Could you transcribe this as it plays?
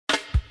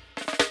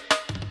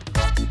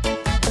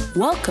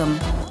Welcome.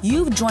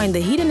 You've joined the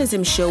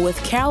Hedonism Show with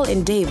Carol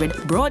and David,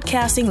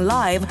 broadcasting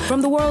live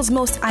from the world's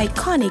most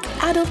iconic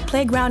adult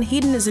playground,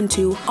 Hedonism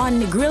II, on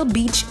Negril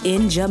Beach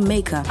in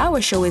Jamaica. Our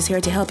show is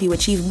here to help you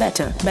achieve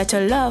better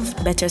love,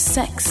 better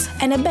sex,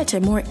 and a better,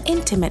 more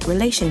intimate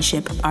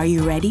relationship. Are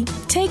you ready?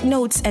 Take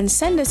notes and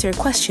send us your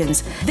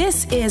questions.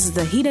 This is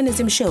the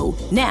Hedonism Show.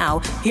 Now,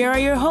 here are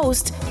your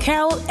hosts,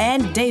 Carol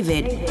and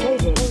David.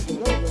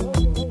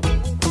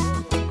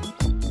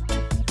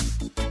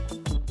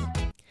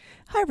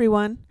 Hi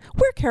everyone,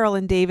 we're Carol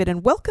and David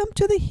and welcome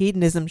to the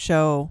Hedonism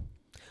Show.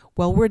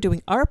 While we're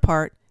doing our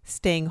part,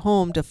 staying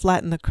home to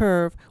flatten the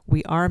curve,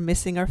 we are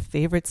missing our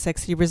favorite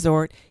sexy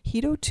resort,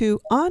 Hedo II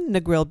on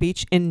Negril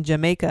Beach in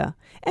Jamaica,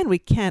 and we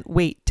can't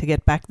wait to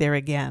get back there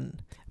again.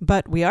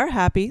 But we are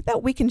happy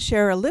that we can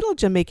share a little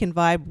Jamaican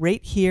vibe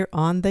right here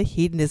on the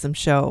Hedonism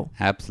Show.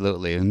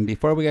 Absolutely. And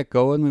before we get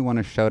going, we want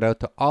to shout out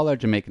to all our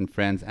Jamaican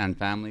friends and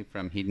family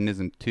from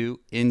Hedonism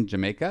 2 in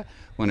Jamaica.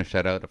 We want to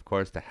shout out, of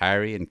course, to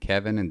Harry and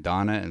Kevin and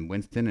Donna and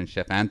Winston and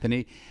Chef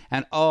Anthony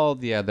and all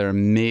the other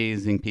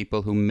amazing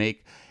people who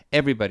make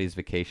everybody's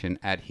vacation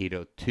at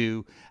Hedo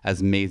II as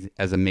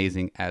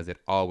amazing as it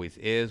always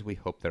is. We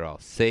hope they're all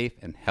safe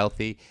and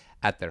healthy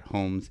at their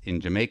homes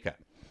in Jamaica.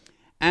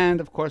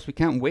 And, of course, we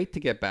can't wait to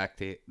get back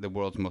to the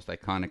world's most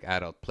iconic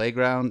adult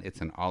playground.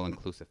 It's an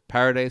all-inclusive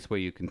paradise where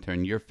you can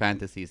turn your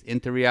fantasies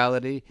into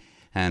reality.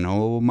 And,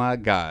 oh, my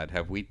God,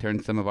 have we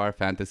turned some of our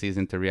fantasies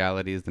into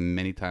realities the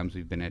many times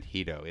we've been at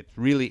Hedo. It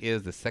really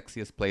is the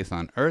sexiest place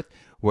on earth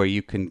where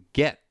you can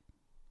get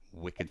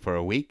wicked for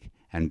a week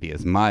and be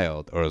as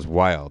mild or as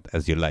wild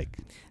as you like.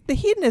 The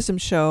Hedonism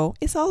Show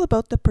is all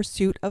about the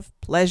pursuit of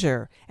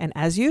pleasure. And,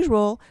 as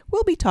usual,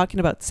 we'll be talking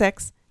about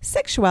sex,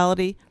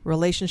 sexuality,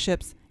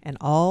 relationships, and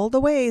all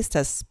the ways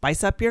to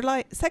spice up your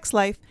sex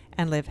life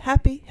and live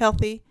happy,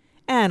 healthy,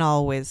 and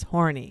always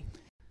horny.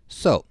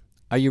 So,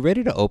 are you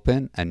ready to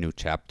open a new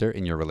chapter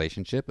in your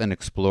relationship and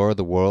explore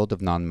the world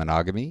of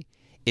non-monogamy?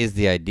 Is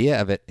the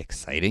idea of it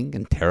exciting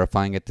and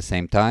terrifying at the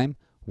same time?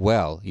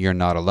 Well, you're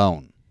not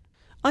alone.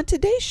 On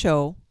today's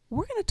show,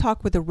 we're going to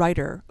talk with a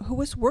writer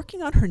who is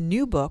working on her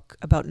new book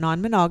about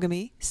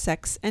non-monogamy,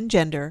 sex, and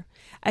gender,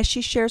 as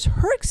she shares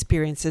her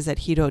experiences at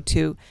Hedo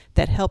II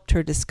that helped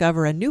her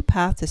discover a new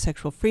path to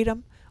sexual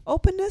freedom,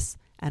 openness,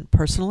 and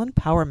personal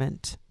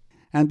empowerment.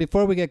 And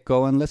before we get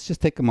going, let's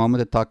just take a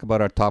moment to talk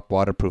about our top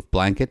waterproof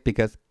blanket,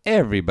 because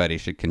everybody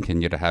should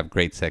continue to have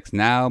great sex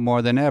now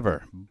more than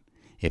ever.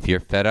 If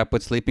you're fed up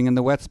with sleeping in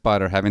the wet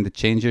spot or having to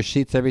change your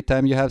sheets every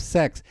time you have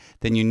sex,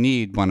 then you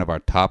need one of our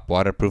top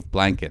waterproof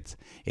blankets.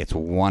 It's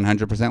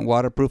 100%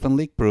 waterproof and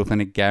leak-proof,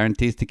 and it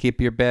guarantees to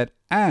keep your bed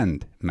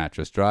and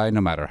mattress dry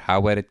no matter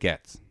how wet it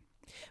gets.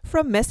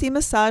 From messy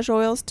massage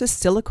oils to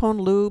silicone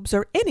lubes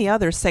or any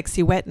other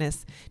sexy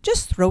wetness,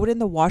 just throw it in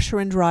the washer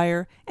and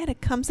dryer and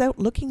it comes out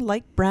looking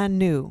like brand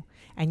new.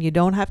 And you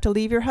don't have to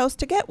leave your house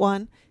to get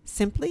one.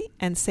 Simply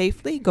and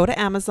safely go to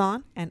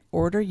Amazon and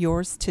order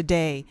yours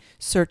today.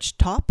 Search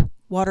Top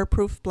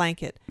Waterproof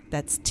Blanket.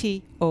 That's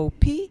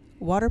T-O-P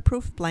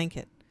Waterproof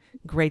Blanket.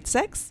 Great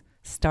sex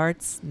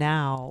starts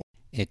now.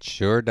 It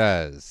sure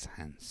does.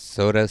 And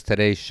so does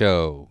today's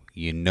show.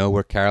 You know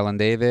we're Carol and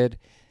David.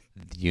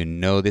 You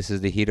know this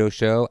is the Hedo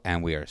Show,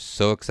 and we are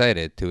so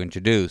excited to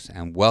introduce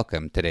and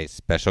welcome today's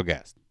special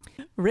guest.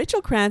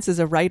 Rachel Krantz is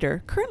a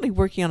writer currently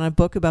working on a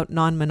book about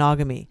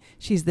non-monogamy.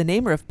 She's the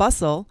namer of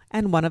Bustle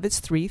and one of its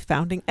 3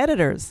 founding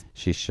editors.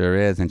 She sure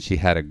is, and she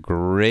had a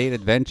great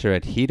adventure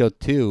at Hedo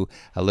II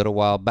a little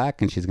while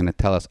back, and she's going to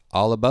tell us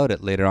all about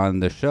it later on in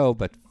the show.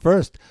 But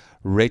first,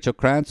 Rachel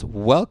Krantz,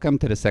 welcome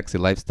to The Sexy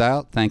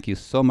Lifestyle. Thank you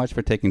so much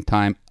for taking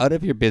time out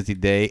of your busy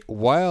day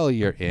while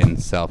you're in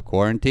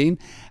self-quarantine,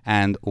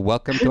 and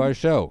welcome to our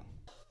show.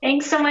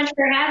 Thanks so much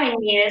for having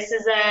me. This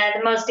is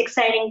the most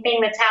exciting thing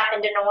that's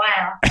happened in a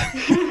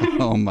while.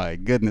 Oh my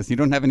goodness. You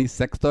don't have any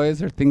sex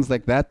toys or things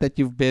like that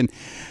you've been,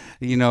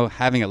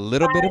 having a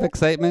little bit of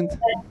excitement?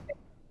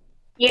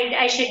 Yeah,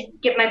 I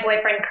should give my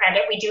boyfriend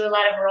credit. We do a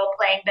lot of role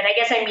playing, but I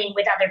guess I mean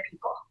with other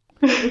people.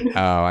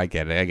 Oh, I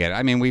get it.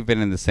 I mean, we've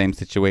been in the same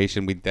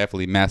situation. We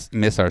definitely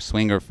miss our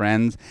swinger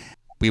friends.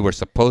 We were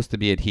supposed to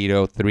be at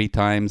Hedo 3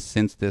 times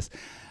since this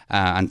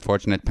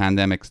unfortunate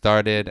pandemic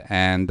started,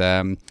 and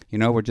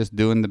we're just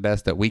doing the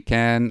best that we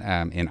can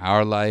in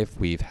our life.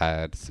 We've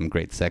had some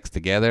great sex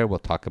together. We'll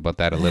talk about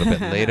that a little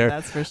bit later.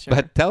 That's for sure.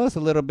 But tell us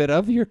a little bit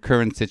of your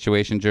current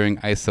situation during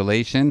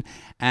isolation,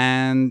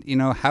 and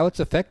how it's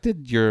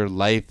affected your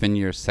life and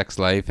your sex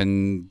life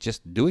and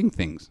just doing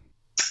things.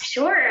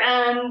 Sure.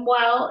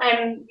 Well,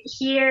 I'm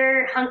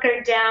here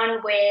hunkered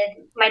down with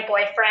my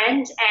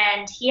boyfriend,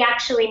 and he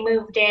actually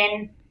moved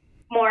in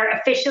more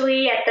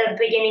officially at the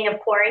beginning of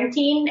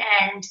quarantine.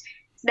 And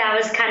that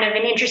was kind of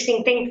an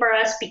interesting thing for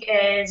us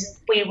because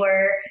we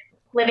were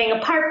living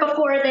apart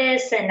before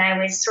this, and I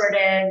was sort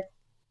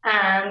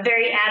of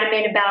very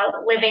adamant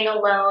about living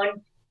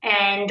alone.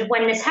 And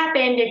when this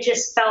happened, it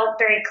just felt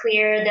very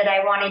clear that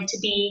I wanted to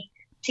be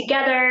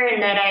together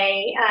and that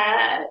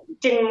I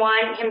didn't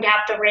want him to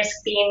have to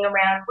risk being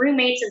around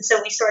roommates. And so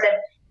we sort of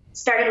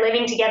started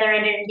living together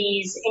under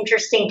these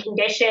interesting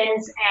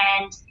conditions.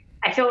 And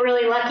I feel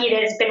really lucky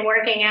that it's been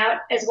working out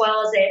as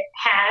well as it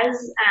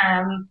has,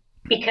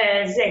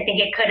 because I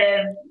think it could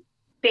have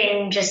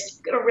been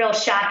just a real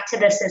shock to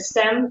the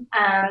system.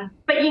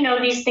 But,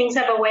 these things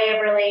have a way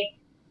of really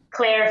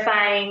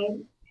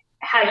clarifying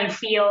how you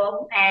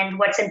feel and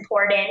what's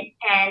important.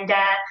 And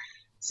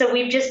so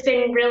we've just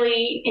been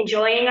really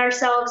enjoying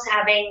ourselves,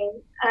 having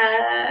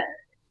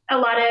a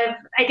lot of,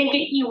 I think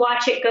you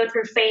watch it go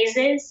through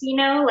phases, in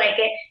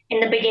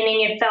the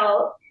beginning it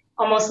felt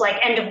almost like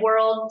end of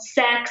world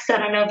sex. I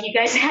don't know if you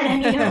guys had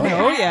any of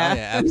that. Oh, yeah.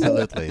 Yeah,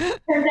 absolutely. Turns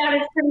out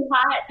it's pretty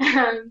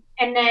hot.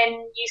 And then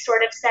you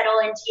sort of settle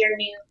into your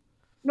new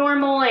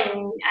normal.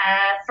 And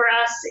for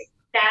us,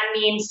 that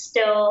means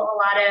still a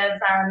lot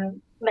of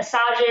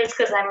massages,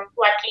 because I'm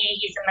lucky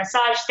he's a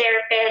massage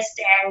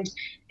therapist, and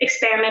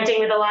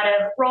experimenting with a lot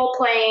of role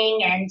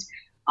playing, and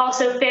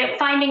also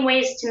finding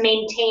ways to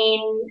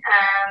maintain,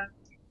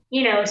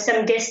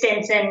 some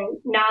distance and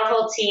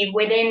novelty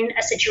within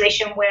a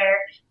situation where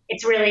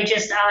it's really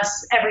just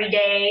us every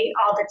day,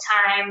 all the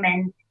time,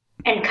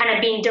 and kind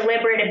of being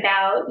deliberate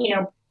about,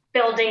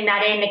 building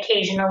that in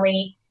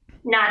occasionally,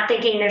 not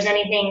thinking there's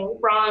anything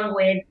wrong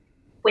with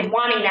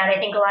wanting that. I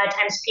think a lot of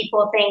times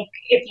people think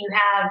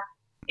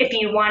if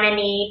you want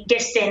any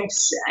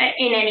distance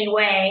in any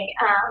way,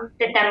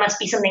 that must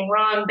be something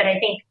wrong. But I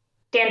think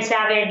Dan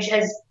Savage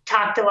has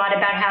talked a lot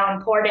about how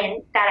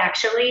important that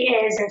actually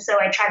is. And so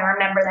I try to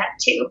remember that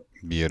too.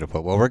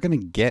 Beautiful. Well, we're going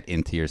to get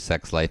into your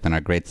sex life in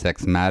our Great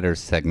Sex Matters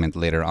segment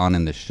later on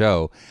in the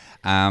show.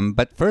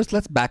 But first,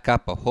 let's back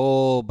up a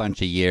whole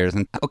bunch of years.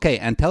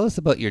 And tell us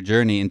about your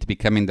journey into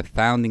becoming the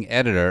founding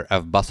editor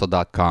of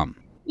Bustle.com.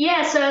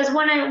 Yeah, so I was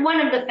one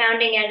of the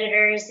founding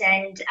editors,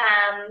 and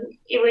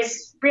it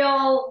was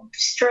real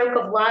stroke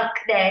of luck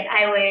that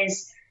I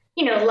was,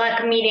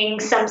 luck meeting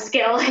some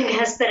skill, I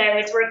guess, that I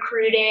was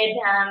recruited.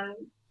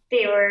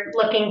 They were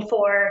looking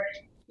for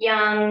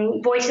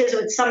young voices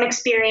with some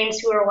experience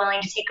who were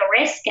willing to take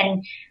a risk,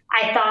 and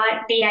I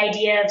thought the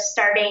idea of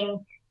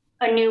starting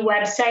a new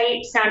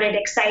website sounded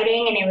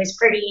exciting, and it was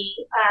pretty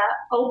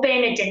open.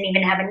 It didn't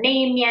even have a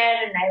name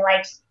yet, and I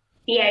liked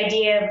the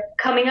idea of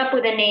coming up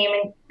with a name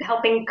and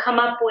helping come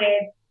up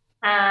with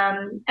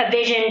a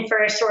vision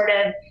for a sort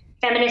of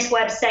feminist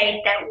website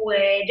that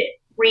would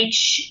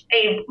reach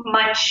a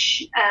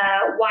much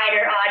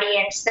wider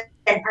audience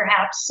than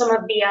perhaps some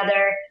of the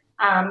other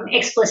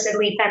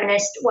explicitly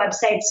feminist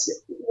websites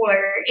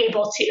were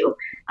able to.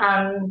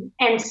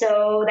 And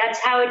so that's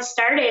how it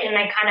started. And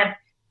I kind of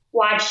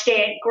watched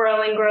it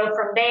grow and grow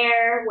from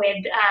there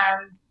with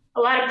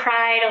a lot of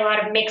pride, a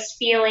lot of mixed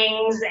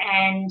feelings,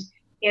 and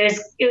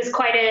it was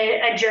quite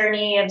a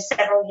journey of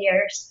several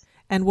years.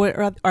 And what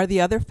are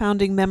the other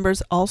founding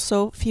members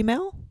also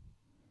female?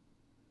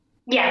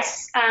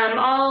 Yes.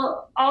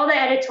 All the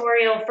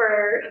editorial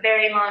for a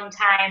very long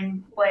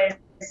time was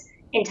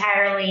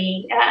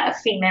entirely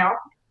female.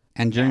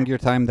 And during your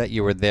time that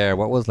you were there,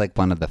 what was like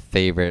one of the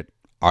favorite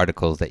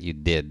articles that you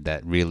did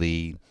that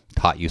really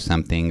taught you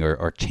something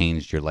or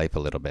changed your life a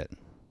little bit?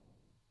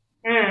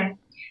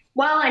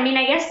 Well, I mean,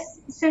 I guess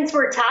since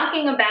we're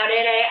talking about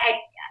it,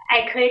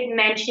 I could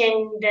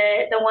mention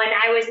the one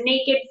I was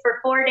naked for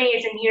 4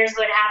 days and here's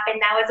what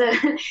happened. That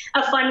was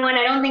a fun one.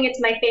 I don't think it's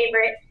my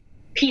favorite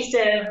piece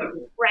of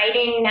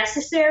writing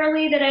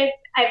necessarily that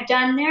I've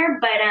done there,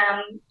 but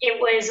it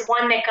was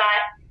one that got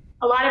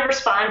a lot of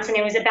response, and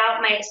it was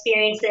about my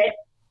experience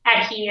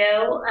at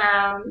Hedo,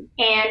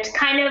 and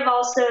kind of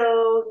also,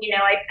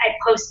 I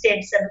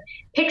posted some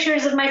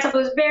pictures of myself. It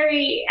was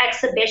very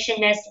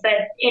exhibitionist,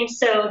 but in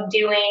so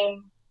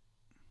doing,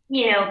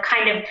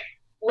 kind of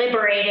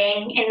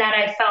liberating, in that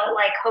I felt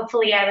like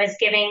hopefully I was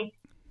giving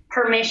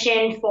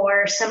permission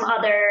for some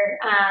other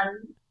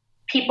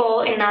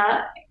people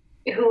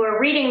who were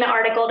reading the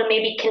article to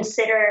maybe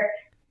consider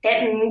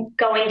that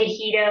going to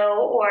Hedo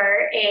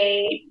or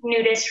a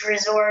nudist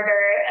resort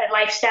or a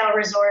lifestyle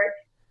resort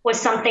was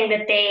something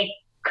that they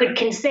could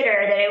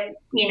consider, that it,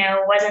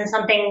 wasn't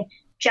something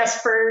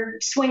just for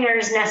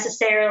swingers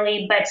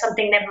necessarily, but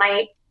something that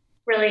might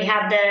really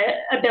have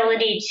the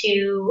ability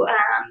to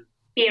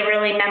be a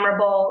really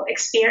memorable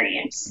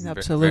experience.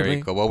 Absolutely.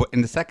 Very cool. Well,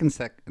 in the second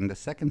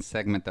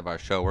segment of our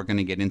show, we're going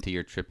to get into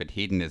your trip at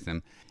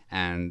Hedonism,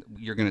 and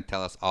you're going to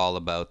tell us all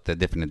about the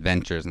different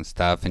adventures and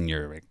stuff and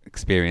your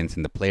experience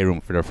in the playroom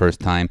for the first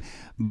time.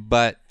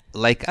 But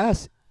like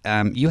us,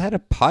 you had a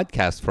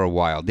podcast for a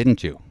while,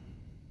 didn't you?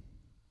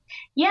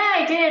 Yeah,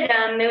 I did.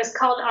 It was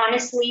called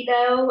Honestly,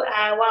 though,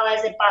 while I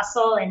was at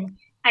Bustle, and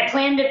I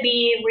plan to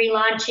be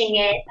relaunching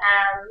it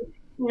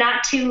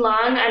not too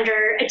long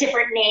under a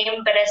different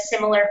name, but a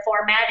similar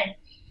format. And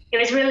it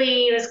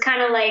was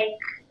kind of like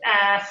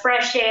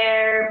Fresh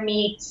Air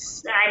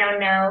meets, I don't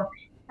know,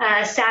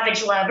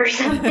 Savage Love or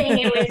something.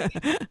 It was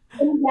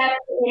in-depth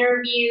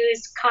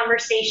interviews,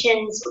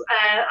 conversations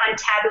on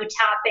taboo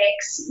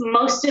topics,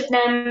 most of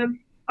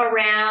them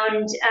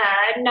around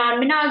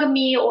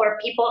non-monogamy or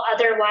people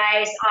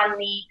otherwise on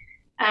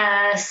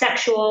the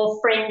sexual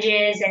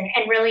fringes, and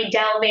really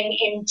delving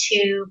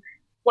into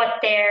what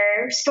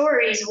their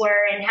stories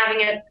were and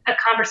having a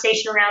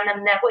conversation around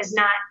them that was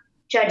not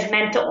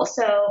judgmental.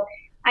 So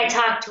I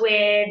talked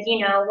with,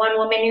 one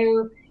woman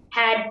who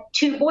had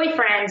 2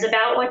 boyfriends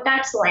about what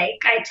that's like.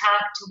 I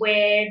talked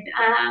with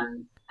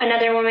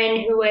another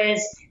woman who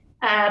was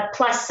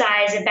plus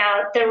size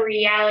about the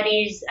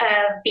realities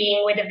of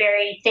being with a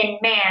very thin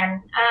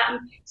man.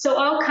 So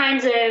all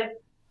kinds of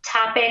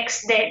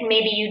topics that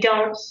maybe you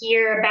don't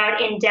hear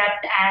about in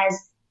depth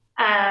as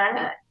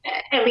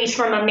at least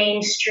from a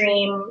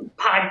mainstream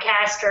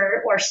podcast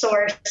or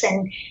source.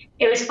 And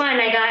it was fun.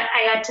 I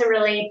got to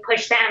really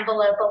push the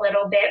envelope a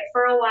little bit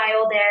for a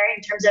while there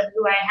in terms of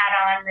who I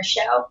had on the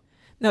show.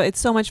 No,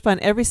 it's so much fun.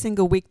 Every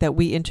single week that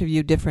we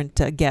interview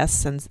different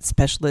guests and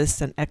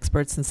specialists and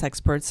experts and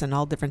sexperts and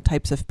all different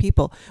types of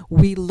people,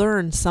 we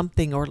learn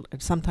something or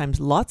sometimes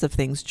lots of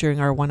things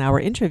during our 1-hour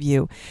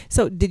interview.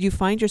 So did you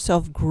find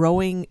yourself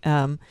growing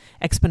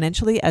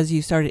exponentially as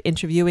you started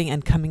interviewing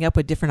and coming up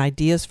with different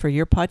ideas for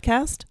your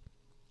podcast?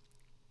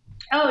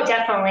 Oh,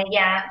 definitely.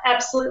 Yeah,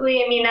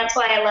 absolutely. I mean, that's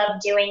why I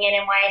love doing it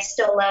and why I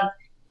still love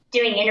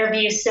doing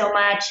interviews so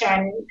much.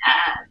 And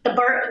the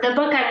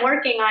book I'm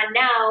working on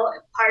now,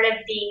 part of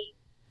the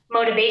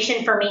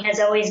motivation for me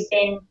has always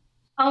been,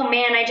 oh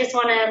man, I just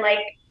want to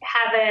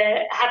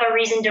have a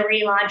reason to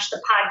relaunch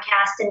the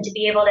podcast and to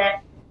be able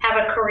to have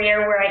a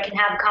career where I can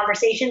have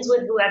conversations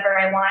with whoever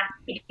I want,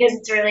 because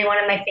it's really one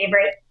of my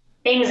favorite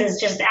things is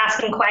just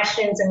asking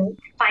questions and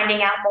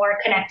finding out more,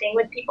 connecting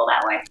with people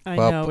that way. I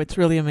know, it's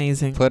really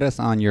amazing. Put us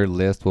on your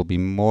list. We'll be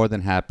more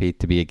than happy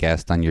to be a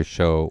guest on your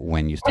show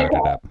when you start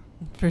it up.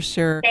 For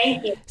sure.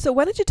 Thank you. So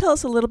why don't you tell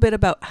us a little bit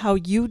about how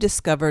you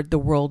discovered the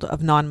world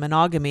of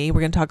non-monogamy?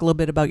 We're going to talk a little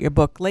bit about your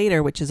book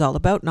later, which is all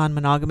about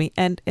non-monogamy.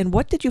 And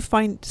what did you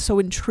find so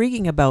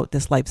intriguing about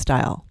this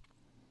lifestyle?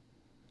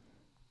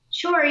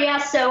 Sure. Yeah.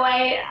 So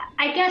I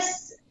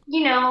guess,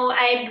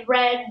 I'd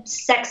read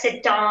Sex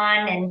at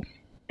Dawn and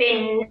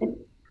been,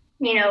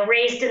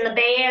 raised in the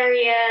Bay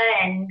Area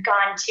and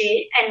gone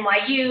to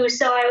NYU.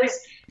 So I was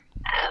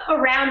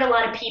around a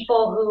lot of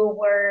people who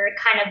were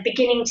kind of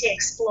beginning to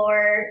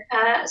explore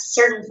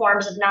certain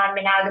forms of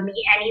non-monogamy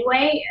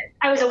anyway.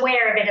 I was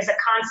aware of it as a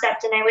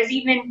concept, and I was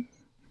even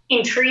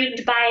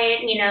intrigued by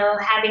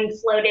it, having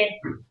floated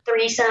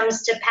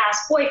threesomes to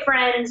past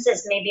boyfriends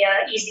as maybe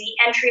a easy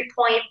entry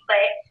point.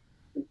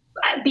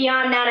 But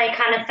beyond that, I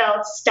kind of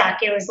felt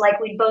stuck. It was like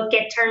we'd both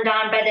get turned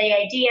on by the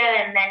idea,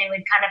 and then it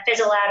would kind of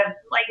fizzle out of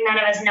none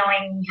of us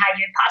knowing how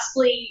you'd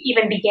possibly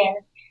even begin.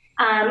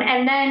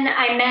 And then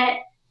I met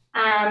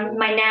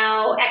my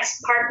now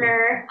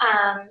ex-partner,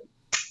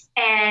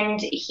 and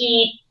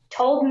he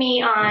told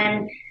me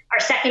on our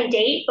second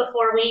date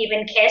before we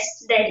even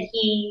kissed that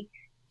he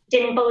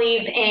didn't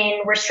believe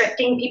in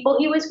restricting people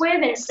he was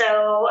with. And so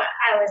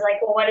I was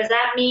like, well, what does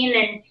that mean?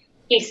 And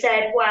he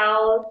said,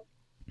 well,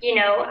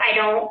 I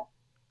don't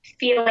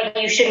feel like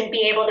you shouldn't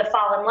be able to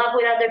fall in love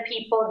with other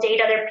people,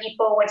 date other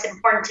people. What's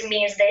important to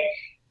me is that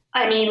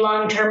any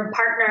long-term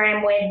partner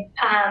I'm with,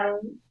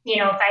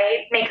 if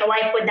I make a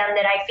life with them,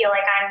 that I feel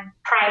like I'm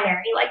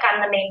primary, like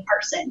I'm the main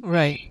person.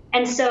 Right.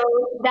 And so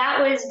that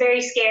was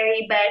very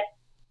scary, but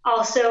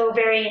also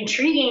very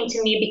intriguing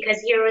to me,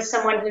 because here was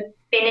someone who'd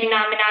been in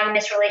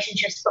non-monogamous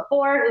relationships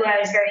before, who I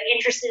was very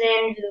interested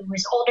in, who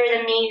was older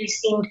than me, who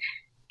seemed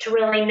to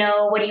really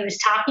know what he was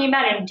talking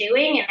about and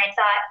doing. And I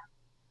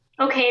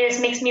thought, okay, this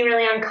makes me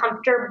really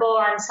uncomfortable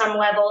on some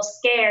level,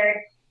 scared,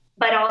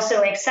 but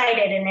also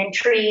excited and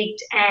intrigued.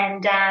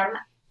 And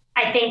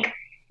I think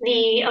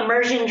the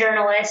immersion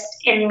journalist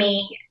in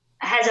me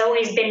has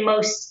always been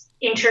most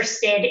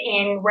interested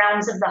in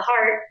realms of the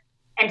heart.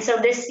 And so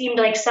this seemed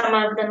like some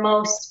of the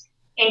most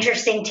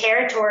interesting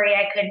territory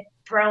I could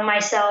throw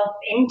myself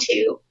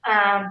into.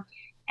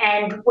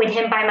 And with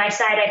him by my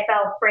side, I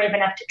felt brave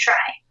enough to try.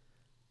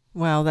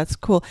 Wow, that's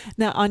cool.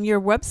 Now, on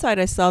your website,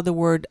 I saw the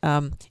word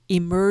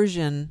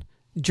immersion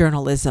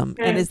journalism.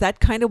 And is that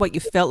kind of what you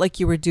felt like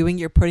you were doing?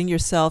 You're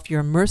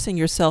immersing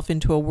yourself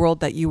into a world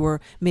that you were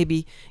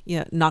maybe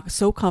not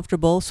so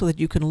comfortable, so that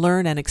you can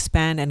learn and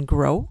expand and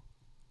grow?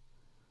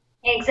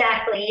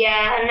 Exactly,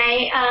 yeah. And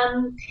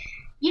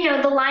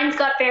I, the lines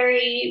got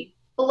very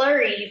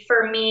blurry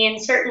for me in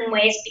certain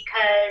ways,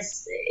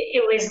 because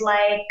it was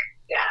like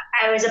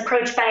I was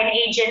approached by an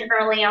agent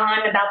early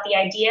on about the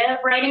idea of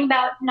writing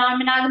about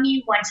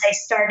non-monogamy. Once I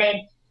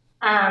started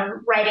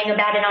writing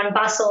about it on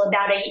Bustle,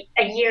 about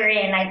a year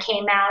in, I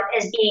came out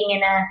as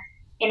being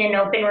in an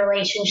open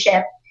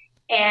relationship.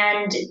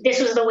 And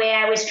this was the way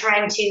I was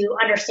trying to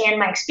understand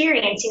my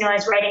experience. I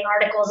was writing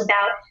articles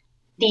about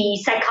the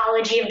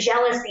psychology of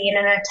jealousy in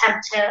an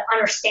attempt to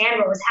understand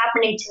what was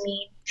happening to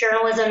me.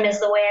 Journalism is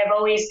the way I've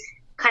always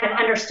kind of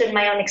understood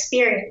my own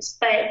experience.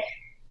 But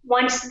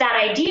once that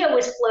idea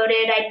was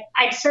floated,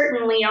 I'd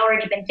certainly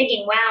already been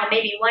thinking, wow,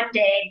 maybe one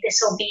day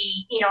this will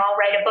be, I'll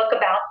write a book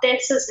about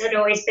this. This had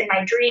always been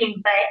my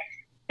dream, but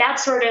that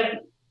sort of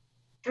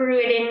threw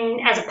it in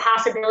as a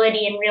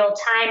possibility in real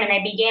time. And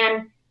I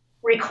began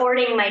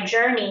recording my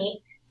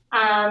journey.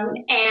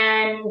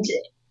 And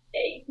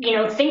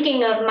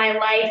thinking of my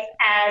life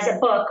as a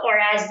book or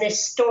as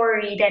this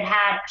story that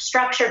had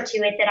structure to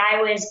it that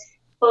I was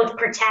both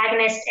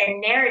protagonist and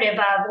narrative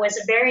of was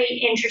a very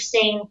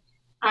interesting,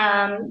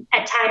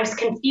 at times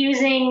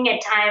confusing,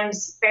 at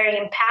times very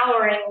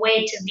empowering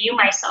way to view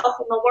myself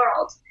in the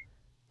world.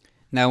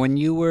 Now, when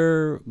you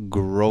were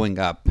growing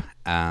up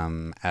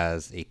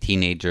as a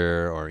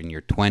teenager or in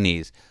your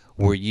 20s,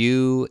 were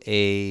you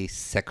a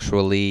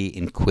sexually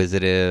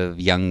inquisitive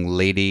young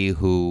lady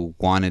who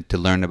wanted to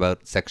learn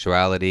about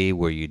sexuality?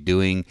 Were you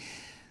doing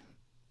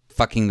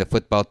fucking the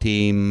football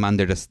team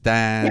under the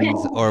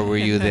stands? Or were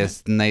you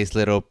this nice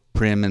little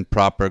prim and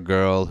proper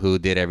girl who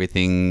did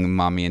everything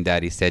mommy and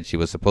daddy said she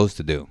was supposed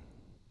to do?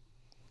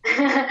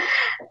 I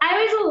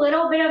was a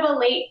little bit of a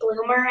late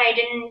bloomer. I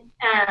didn't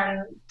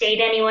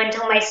date anyone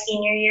until my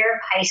senior year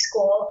of high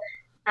school.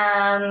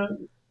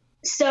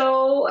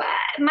 So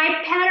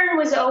my pattern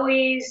was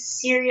always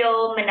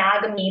serial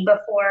monogamy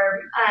before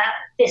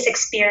this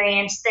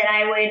experience, that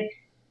I would,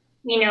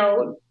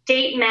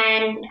 date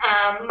men.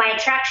 My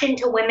attraction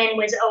to women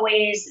was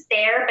always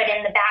there, but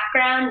in the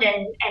background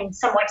and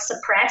somewhat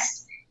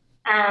suppressed.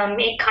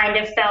 It kind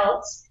of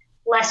felt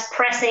less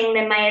pressing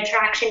than my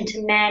attraction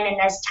to men. And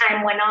as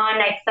time went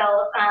on, I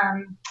felt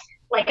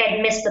like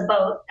I'd missed the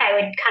boat. I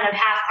would kind of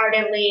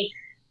half-heartedly,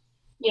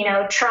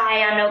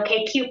 try on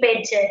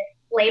OkCupid to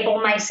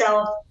label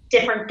myself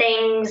different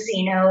things,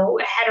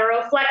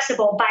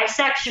 hetero-flexible,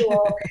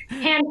 bisexual,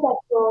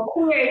 pansexual,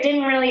 queer. It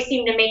didn't really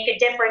seem to make a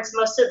difference.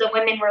 Most of the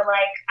women were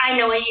like, I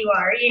know what you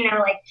are,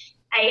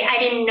 I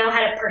didn't know how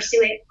to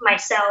pursue it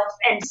myself.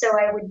 And so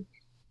I would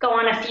go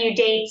on a few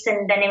dates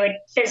and then it would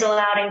fizzle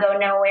out and go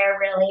nowhere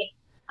really.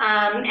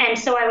 And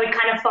so I would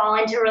kind of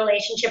fall into a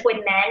relationship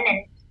with men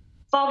and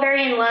fall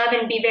very in love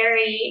and be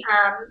very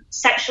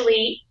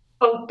sexually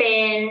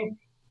open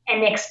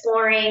and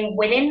exploring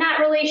within that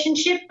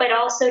relationship, but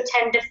also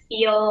tend to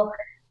feel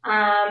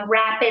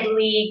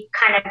rapidly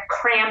kind of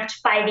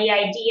cramped by the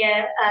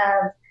idea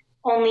of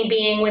only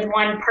being with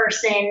one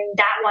person,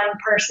 that one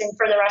person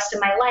for the rest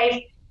of my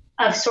life,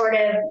 of sort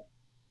of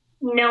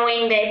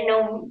knowing that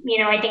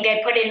I think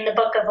I put it in the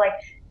book of like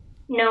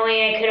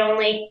knowing I could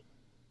only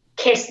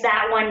kiss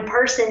that one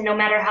person no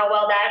matter how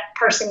well that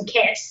person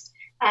kissed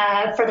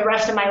for the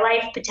rest of my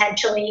life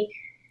potentially.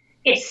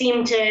 It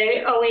seemed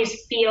to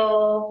always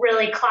feel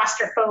really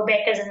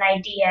claustrophobic as an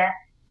idea.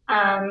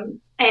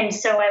 And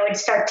so I would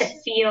start to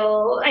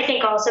feel, I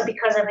think also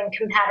because of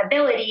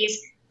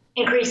incompatibilities,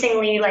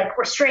 increasingly like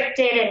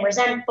restricted and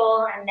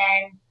resentful, and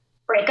then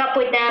break up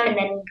with them and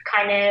then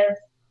kind of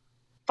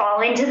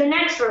fall into the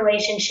next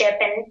relationship.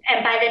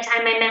 And by the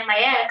time I met my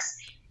ex,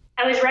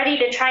 I was ready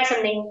to try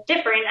something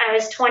different. I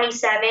was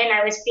 27.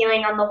 I was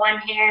feeling on the one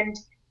hand,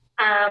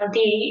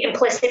 the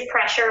implicit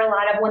pressure a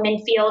lot of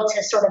women feel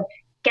to sort of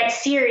get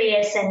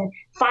serious and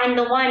find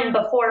the one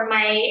before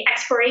my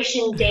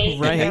expiration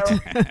date, right.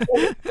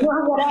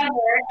 Or whatever.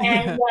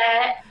 And at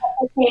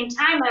the same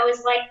time, I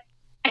was like,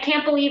 I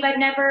can't believe I've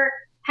never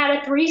had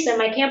a threesome.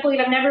 I can't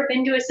believe I've never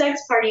been to a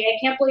sex party. I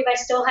can't believe I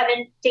still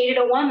haven't dated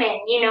a woman.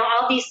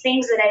 All these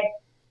things that I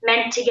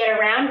meant to get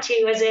around to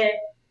as a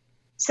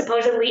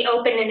supposedly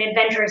open and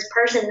adventurous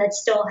person that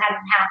still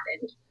hadn't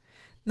happened.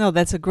 No,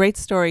 that's a great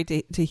story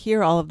to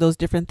hear all of those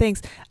different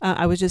things.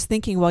 I was just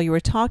thinking while you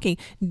were talking,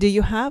 do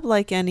you have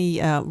like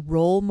any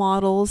role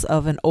models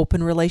of an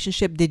open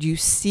relationship? Did you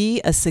see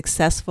a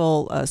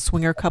successful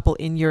swinger couple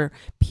in your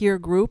peer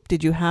group?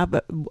 Did you have,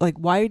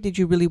 why did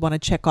you really want to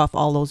check off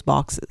all those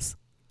boxes?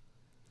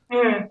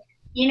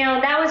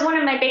 That was one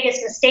of my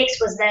biggest mistakes,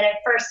 was that at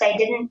first I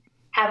didn't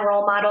have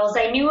role models.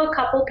 I knew a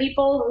couple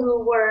people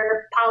who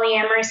were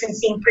polyamorous and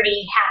seemed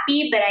pretty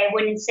happy, but I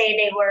wouldn't say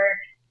they were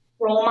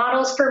role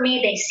models for me.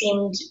 They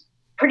seemed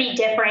pretty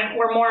different.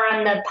 We're more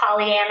on the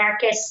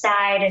polyanarchist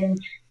side and,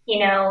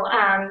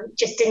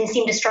 just didn't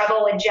seem to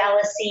struggle with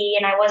jealousy.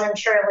 And I wasn't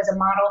sure it was a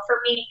model for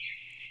me.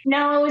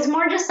 No, it was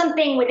more just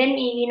something within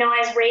me. I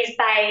was raised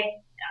by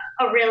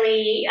a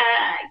really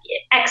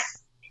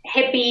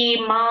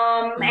ex-hippie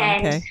mom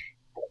and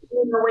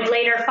would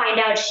later find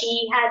out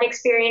she had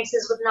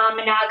experiences with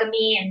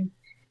non-monogamy. And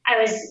I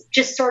was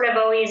just sort of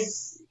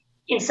always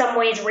in some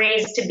ways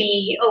raised to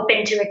be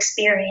open to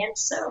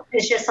experience. So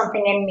it's just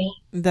something in me.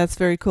 That's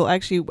very cool.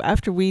 Actually,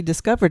 after we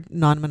discovered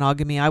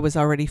non-monogamy, I was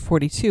already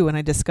 42 and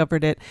I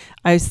discovered it.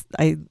 I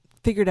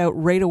figured out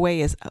right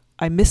away as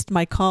I missed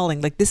my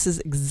calling. Like, this is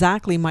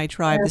exactly my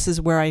tribe. This is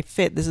where I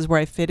fit. This is where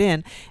I fit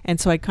in. And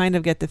so I kind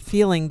of get the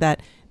feeling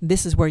that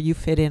this is where you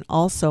fit in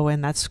also.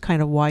 And that's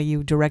kind of why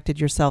you directed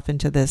yourself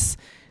into this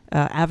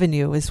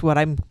avenue, is what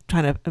I'm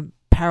trying to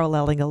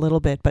paralleling a little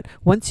bit. But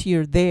once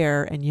you're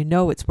there and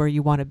it's where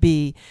you want to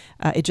be,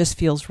 it just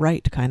feels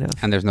right, kind of.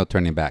 And there's no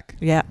turning back.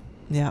 Yeah,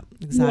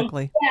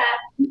 exactly.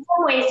 Yeah, in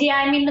some ways, yeah.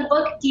 I mean, the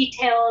book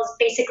details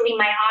basically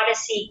my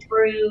odyssey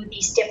through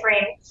these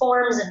different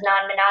forms of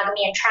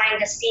non-monogamy and trying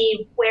to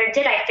see where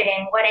did I fit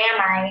in? What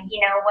am I?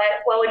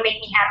 What would make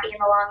me happy in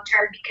the long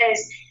term?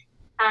 Because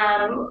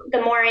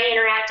the more I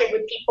interacted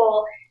with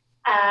people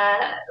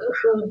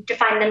who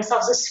define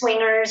themselves as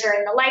swingers or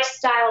in the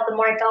lifestyle, the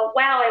more I felt,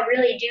 wow, I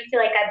really do feel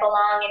like I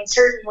belong in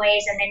certain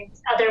ways, and in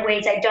other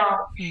ways I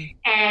don't.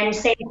 And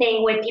same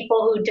thing with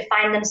people who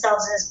define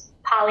themselves as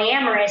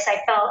polyamorous.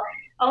 I felt,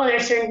 oh,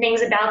 there's certain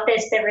things about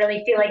this that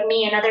really feel like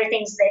me and other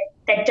things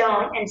that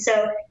don't. And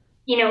so,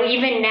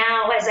 even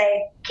now as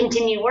I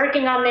continue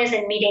working on this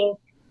and meeting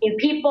new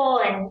people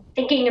and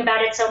thinking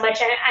about it so much,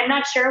 I'm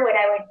not sure what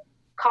I would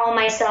call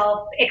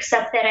myself,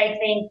 except that I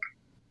think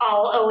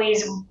I'll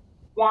always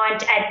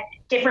want at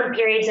different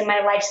periods in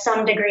my life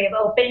some degree of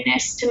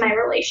openness to my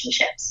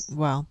relationships.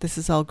 Wow, this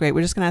is all great.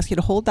 We're just going to ask you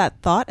to hold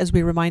that thought as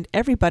we remind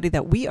everybody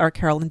that we are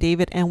Carol and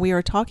David, and we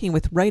are talking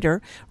with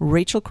writer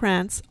Rachel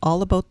Krantz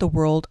all about the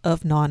world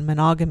of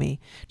non-monogamy.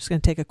 Just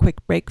going to take a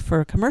quick break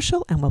for a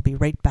commercial, and we'll be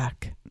right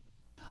back.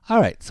 All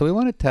right, so we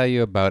want to tell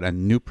you about a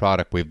new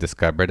product we've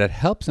discovered that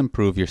helps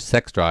improve your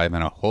sex drive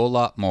and a whole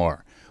lot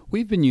more.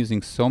 We've been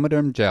using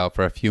Somaderm gel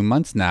for a few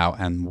months now,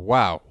 and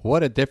wow,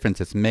 what a difference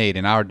it's made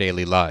in our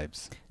daily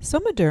lives.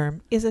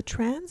 Somaderm is a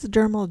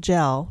transdermal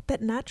gel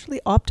that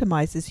naturally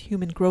optimizes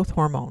human growth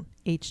hormone,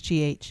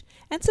 HGH,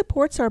 and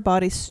supports our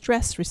body's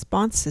stress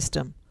response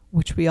system,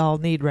 which we all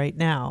need right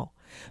now.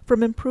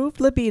 From improved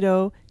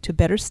libido to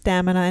better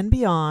stamina and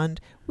beyond,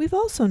 we've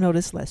also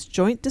noticed less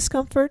joint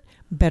discomfort,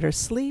 better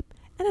sleep,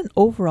 and an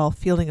overall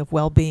feeling of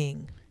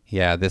well-being.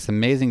 Yeah, this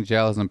amazing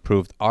gel has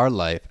improved our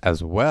life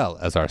as well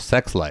as our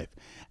sex life.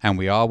 And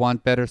we all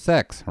want better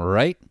sex,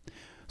 right?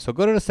 So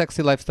go to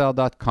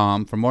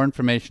thesexylifestyle.com for more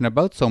information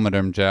about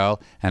Somaderm gel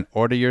and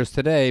order yours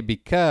today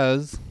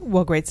because...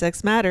 well, great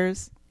sex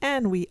matters,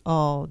 and we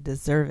all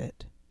deserve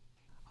it.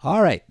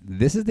 All right,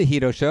 this is the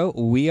Hedo Show.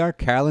 We are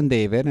Carol and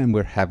David, and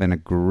we're having a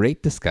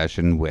great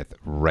discussion with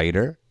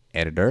writer,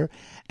 editor,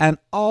 and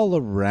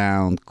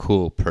all-around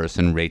cool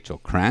person Rachel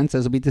Krantz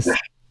as we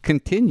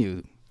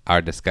continue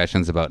our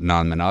discussions about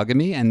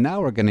non-monogamy, and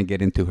now we're going to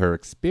get into her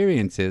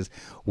experiences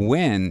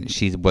when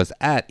she was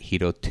at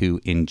Hedo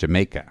II in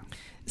Jamaica.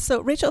 So,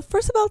 Rachel,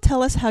 first of all,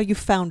 tell us how you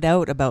found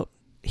out about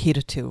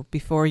Hedo II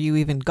before you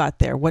even got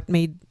there. What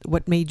made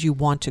you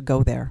want to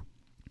go there?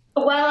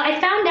 Well, I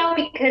found out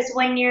because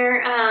when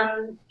you're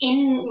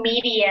in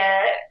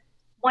media,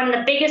 one of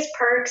the biggest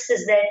perks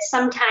is that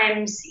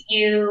sometimes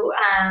you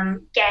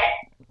get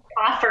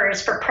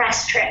offers for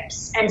press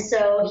trips, and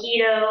so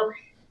Hedo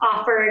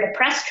offered a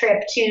press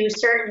trip to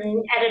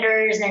certain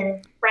editors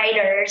and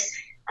writers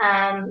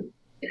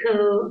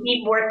who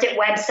worked at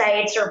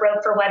websites or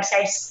wrote for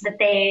websites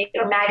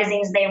or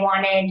magazines they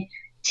wanted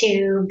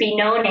to be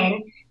known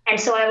in. And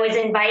so I was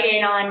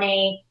invited on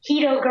a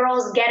Hedo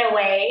Girls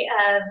getaway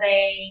of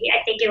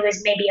I think it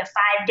was maybe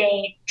a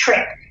 5-day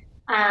trip,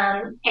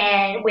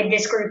 and with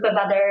this group of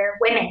other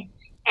women.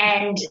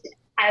 And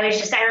I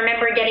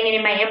remember getting it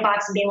in my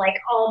inbox and being like,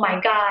 oh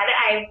my God,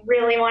 I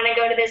really want to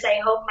go to this.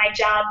 I hope my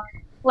job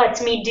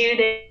lets me do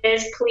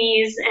this,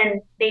 please.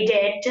 And they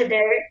did, to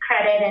their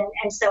credit.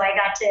 And so I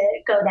got to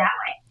go that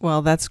way.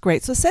 Well, that's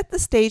great. So set the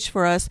stage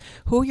for us,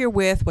 who you're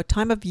with, what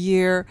time of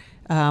year,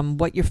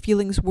 what your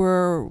feelings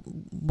were,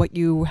 what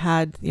you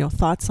had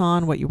thoughts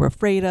on, what you were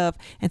afraid of,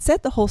 and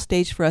set the whole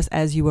stage for us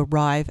as you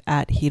arrive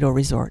at Hedo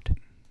Resort.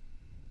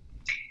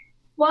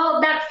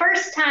 Well, that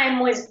first time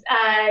was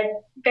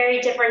very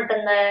different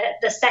than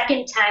the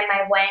second time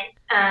I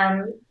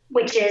went,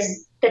 which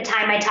is the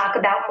time I talk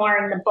about more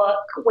in the book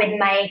with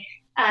my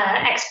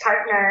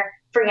ex-partner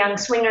for Young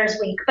Swingers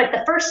Week. But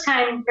the first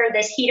time for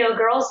this Hedo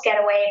Girls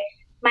getaway,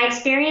 my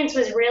experience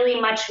was really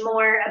much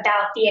more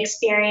about the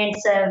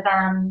experience of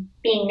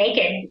being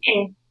naked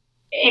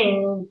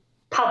in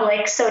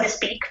public, so to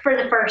speak, for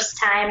the first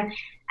time.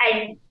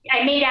 I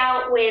made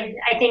out with,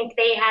 I think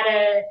they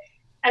had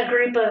a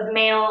group of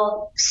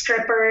male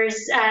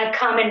strippers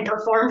come and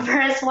perform for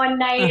us one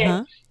night.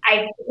 And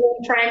I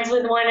became friends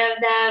with one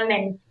of them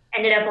and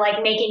ended up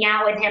making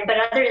out with him. But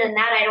other than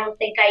that, I don't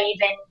think I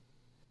even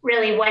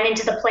really went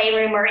into the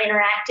playroom or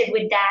interacted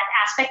with that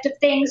aspect of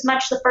things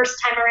much the first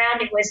time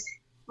around. It was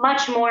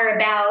much more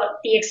about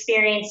the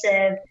experience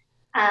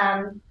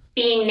of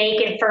being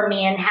naked for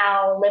me and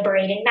how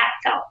liberating that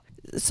felt.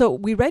 So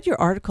we read your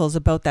articles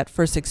about that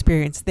first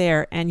experience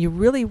there, and you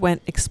really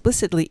went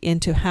explicitly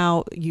into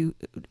how you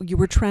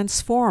were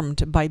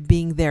transformed by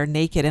being there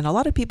naked. And a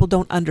lot of people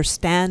don't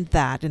understand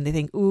that, and they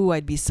think, ooh,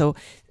 I'd be so,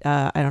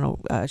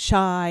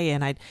 shy,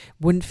 and I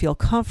wouldn't feel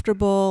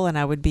comfortable, and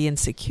I would be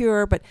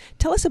insecure. But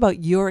tell us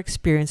about your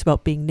experience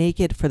about being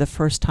naked for the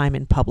first time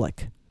in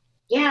public.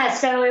 Yeah,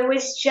 so it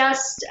was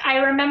just, I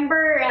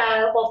remember,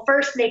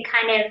 first they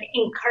kind of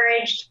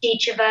encouraged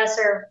each of us,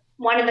 or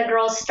one of the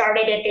girls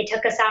started it. They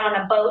took us out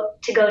on a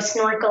boat to go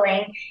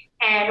snorkeling,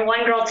 and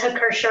one girl took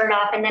her shirt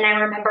off. And then I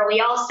remember we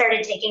all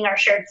started taking our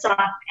shirts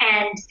off,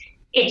 and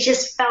it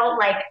just felt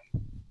like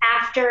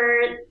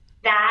after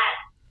that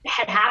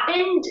had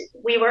happened,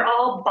 we were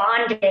all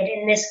bonded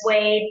in this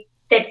way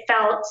that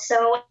felt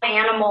so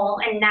animal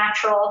and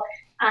natural.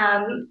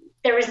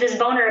 There was this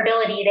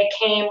vulnerability that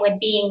came with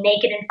being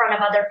naked in front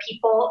of other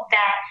people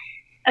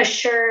that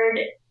assured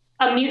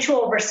a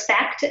mutual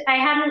respect I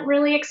hadn't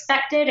really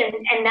expected.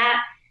 And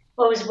that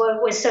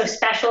what was so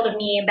special to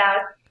me about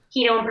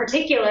Hedo in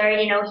particular.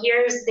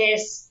 Here's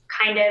this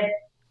kind of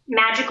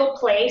magical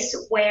place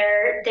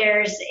where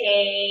there's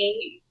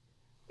a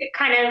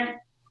kind of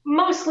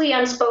mostly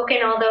unspoken,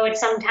 although it's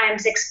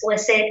sometimes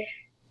explicit,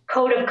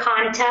 code of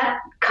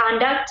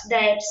conduct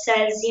that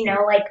says,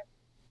 like,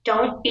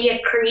 don't be a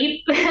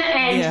creep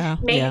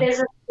and make this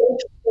a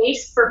safe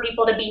space for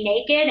people to be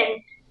naked.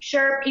 And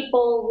sure,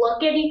 people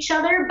look at each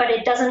other, but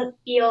it doesn't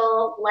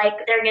feel like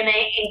they're going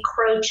to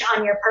encroach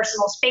on your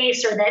personal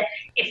space, or that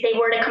if they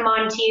were to come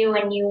on to you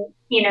and you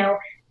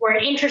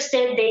weren't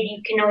interested, that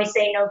you can always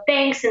say no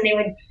thanks and they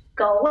would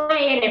go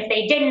away. And if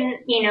they didn't,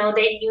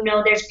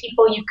 that there's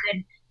people you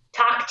could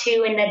talk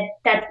to, and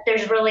that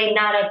there's really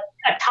not a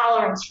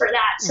tolerance for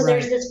that. So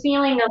There's this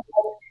feeling of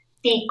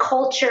the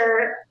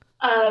culture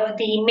of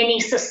the mini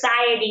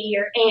society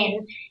you're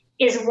in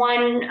is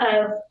one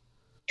of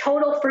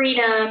total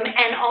freedom,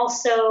 and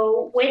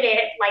also with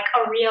it, like,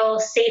 a real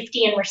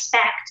safety and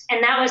respect.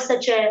 And that was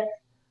such a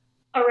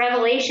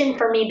revelation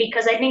for me,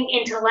 because I think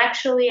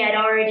intellectually I'd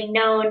already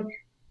known,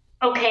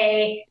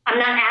 okay, I'm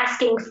not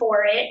asking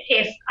for it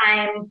if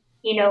I'm,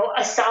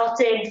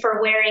 assaulted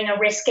for wearing a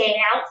risque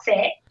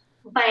outfit.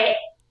 But,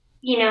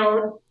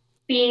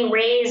 being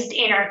raised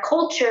in our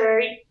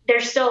culture,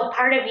 there's still a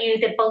part of you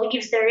that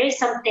believes there is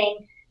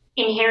something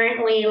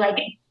inherently, like,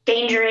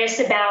 dangerous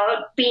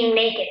about being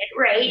naked,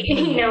 right?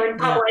 In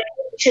public,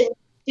 you shouldn't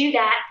do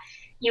that.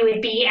 You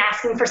would be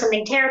asking for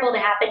something terrible to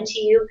happen to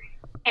you.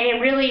 And it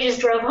really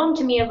just drove home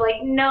to me of,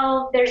 like,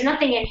 no, there's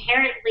nothing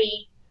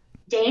inherently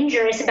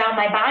dangerous about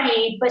my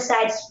body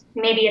besides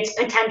maybe its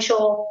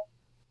potential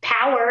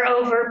power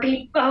over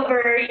people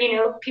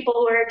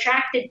who are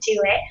attracted to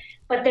it.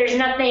 But there's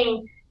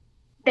nothing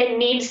that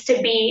needs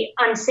to be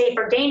unsafe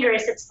or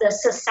dangerous. It's the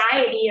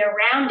society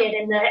around it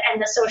and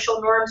the social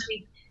norms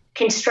we've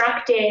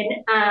constructed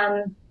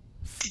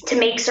to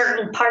make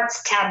certain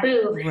parts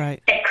taboo,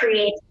 that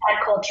creates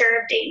that culture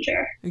of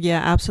danger. Yeah,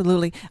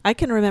 absolutely. I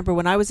can remember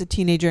when I was a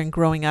teenager and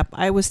growing up,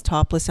 I was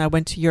topless. I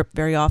went to Europe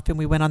very often.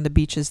 We went on the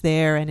beaches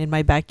there, and in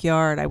my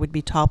backyard, I would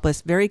be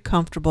topless, very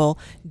comfortable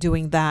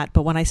doing that.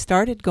 But when I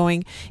started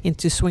going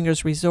into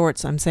swingers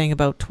resorts, I'm saying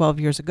about 12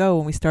 years ago,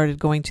 when we started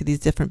going to these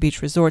different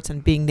beach resorts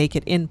and being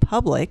naked in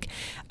public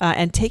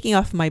and taking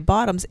off my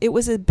bottoms, it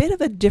was a bit of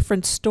a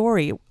different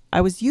story. I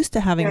was used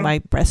to having my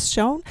breasts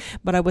shown,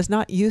 but I was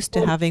not used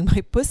to having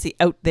my pussy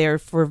out there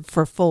for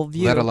full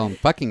view. Let alone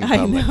fucking in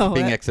public,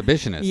 being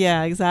exhibitionist.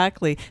 Yeah,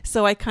 exactly.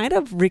 So I kind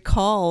of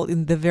recall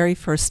in the very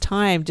first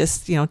time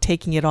just,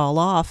 taking it all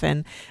off.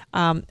 And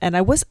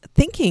I was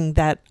thinking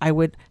that I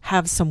would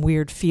have some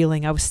weird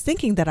feeling. I was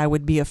thinking that I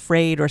would be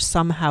afraid or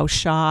somehow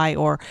shy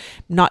or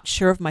not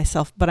sure of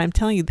myself. But I'm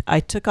telling you,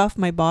 I took off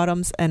my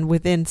bottoms, and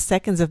within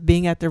seconds of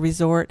being at the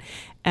resort,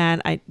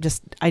 and I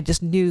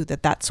just knew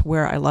that that's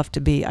where I love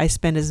to be. I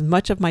spend as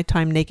much of my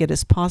time naked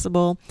as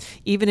possible.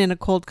 Even in a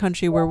cold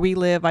country where we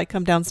live, I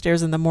come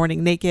downstairs in the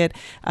morning naked.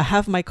 I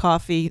have my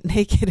coffee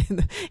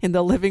naked in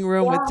the living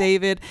room with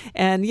David,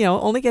 and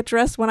only get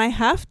dressed when I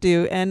have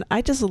to. And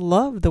I just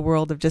love the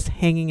world of just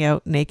hanging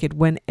out naked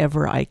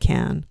whenever I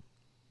can.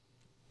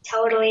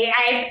 Totally.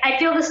 I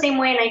feel the same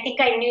way, and I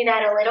think I knew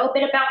that a little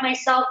bit about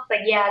myself. But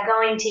yeah,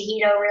 going to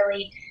Hedo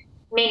really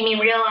made me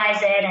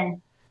realize it,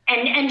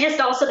 and just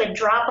also to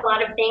drop a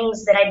lot of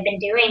things that I'd been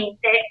doing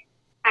that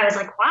I was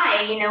like, why?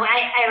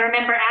 I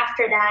remember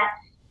after that,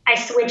 I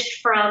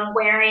switched from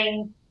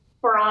wearing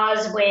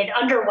bras with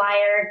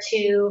underwire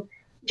to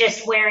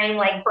just wearing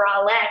like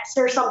bralettes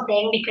or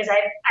something, because I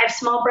have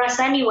small breasts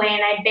anyway,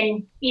 and I'd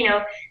been,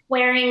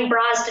 wearing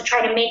bras to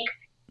try to make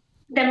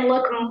them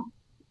look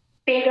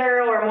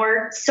bigger or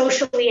more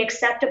socially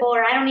acceptable,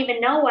 or I don't even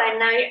know what.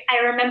 And I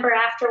remember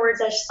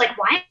afterwards, I was just like,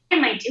 why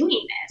am I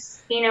doing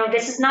this?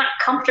 This is not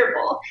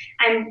comfortable.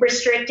 I'm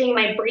restricting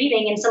my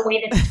breathing in some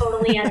way that's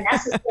totally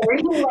unnecessary.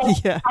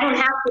 I don't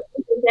have to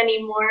do this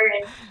anymore.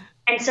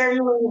 And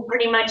certainly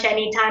pretty much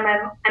anytime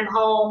I'm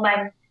home,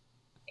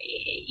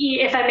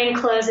 if I'm in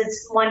clothes,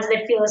 it's ones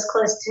that feel as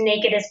close to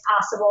naked as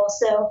possible.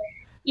 So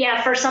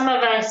yeah, for some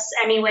of us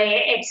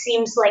anyway, it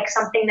seems like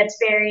something that's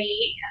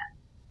very,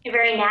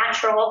 very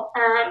natural.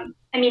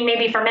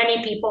 Maybe for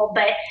many people,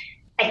 but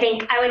I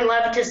think I would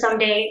love to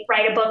someday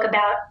write a book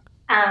about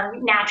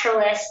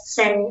naturalists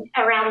and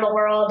around the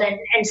world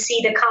and see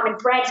the common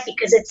threads,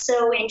 because it's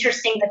so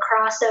interesting, the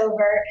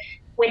crossover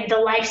with the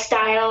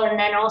lifestyle, and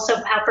then also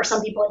how for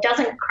some people it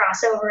doesn't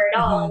cross over at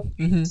all.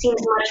 Mm-hmm. It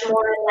seems much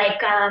more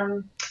like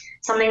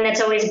something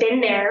that's always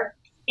been there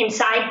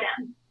inside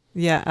them.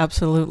 Yeah,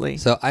 absolutely.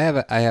 So I have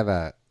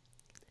a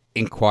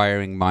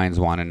inquiring minds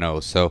want to know.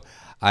 So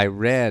I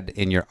read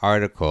in your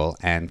article,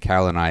 and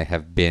Carol and I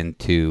have been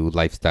to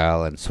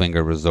lifestyle and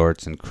swinger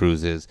resorts and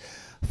cruises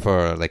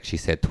for, like she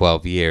said,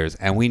 12 years.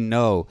 And we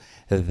know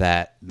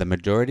that the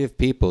majority of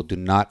people do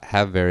not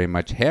have very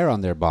much hair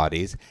on their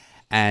bodies.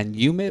 And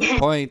you made a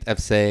point of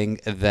saying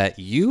that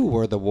you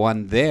were the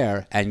one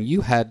there and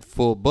you had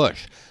full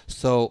bush.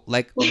 So,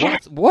 like,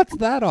 what's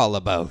that all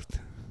about?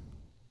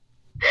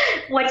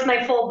 What's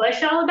my full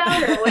bush all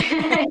about? Or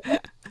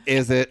what?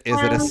 Is it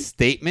a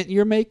statement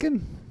you're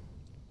making?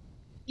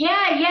 Yeah.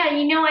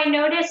 I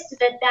noticed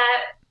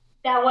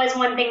that was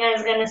one thing I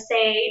was going to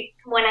say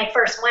when I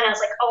first went. I was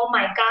like, oh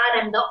my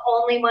God, I'm the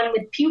only one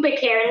with pubic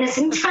hair in this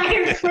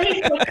entire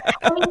place. Like,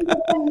 I didn't get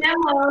the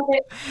memo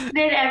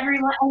that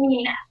everyone,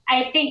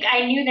 I think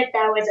I knew that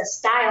was a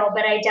style,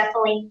 but I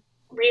definitely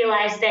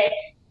realized that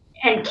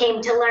and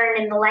came to learn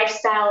in the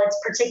lifestyle, it's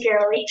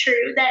particularly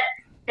true that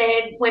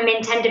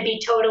women tend to be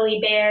totally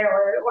bare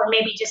or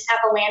maybe just have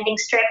a landing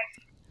strip.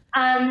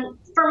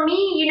 For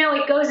me,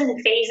 it goes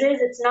in phases.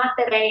 It's not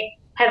that I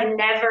have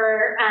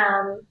never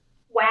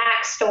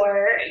waxed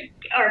or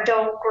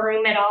don't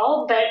groom at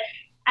all, but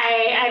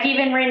I've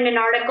even written an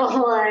article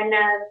on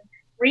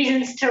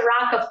reasons to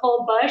rock a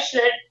full bush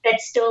that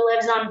still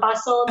lives on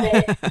Bustle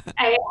that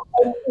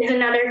is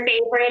another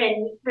favorite,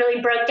 and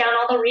really broke down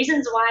all the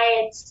reasons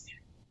why it's,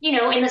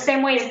 in the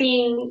same way as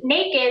being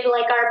naked,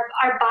 like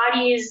our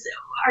bodies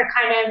are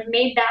kind of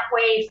made that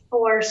way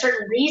for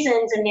certain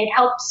reasons, and it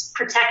helps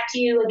protect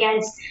you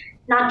against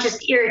not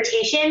just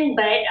irritation,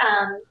 but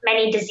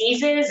many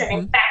diseases and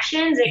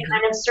infections. It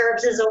kind of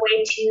serves as a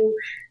way to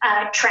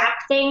trap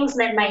things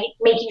that might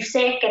make you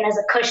sick and as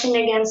a cushion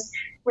against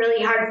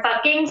really hard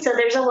fucking. So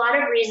there's a lot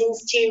of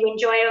reasons to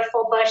enjoy a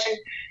full bush. And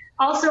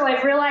also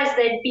I've realized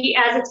that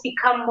as it's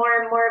become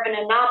more and more of an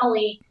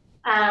anomaly,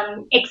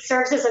 it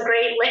serves as a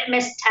great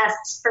litmus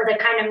test for the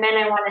kind of men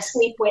I want to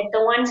sleep with.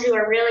 The ones who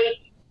are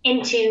really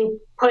into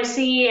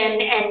pussy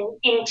and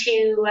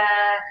into,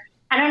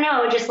 I don't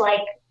know, just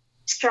like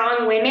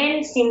strong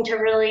women seem to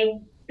really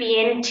be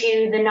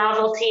into the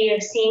novelty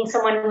of seeing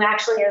someone who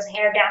actually has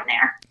hair down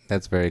there.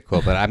 That's very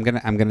cool. But I'm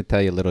gonna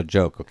tell you a little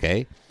joke,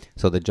 okay?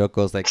 So the joke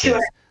goes like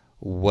this.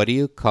 What do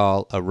you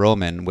call a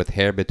Roman with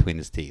hair between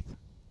his teeth?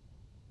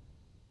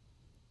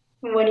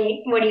 What do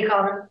you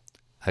call them?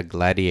 A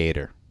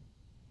gladiator.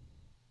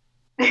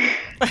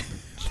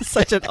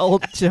 Such an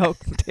old joke,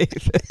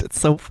 David. It's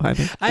so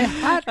funny. I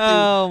had to.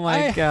 Oh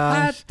my gosh.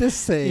 I had to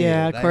say it.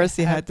 Yeah, of course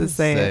you had to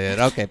say it.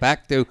 Okay,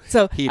 back to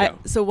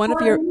Hedo. So one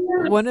of yours,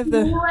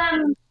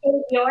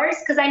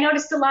 because I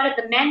noticed a lot of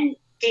the men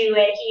do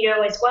at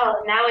Hedo as well,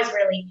 and that was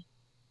really.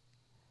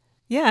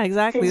 Yeah,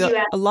 exactly.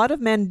 A lot of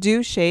men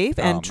do shave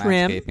and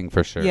trim. Manscaping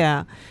for sure.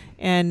 Yeah,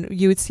 and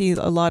you would see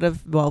a lot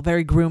of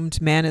very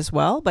groomed men as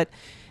well, but.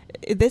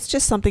 That's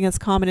just something that's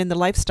common in the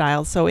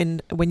lifestyle. So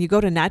when you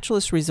go to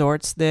naturalist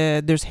resorts,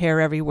 there's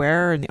hair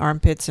everywhere in the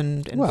armpits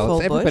and full bush.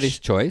 It's everybody's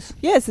choice.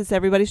 Yes, it's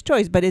everybody's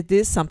choice, but it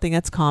is something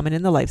that's common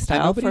in the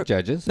lifestyle. And nobody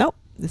judges. Nope,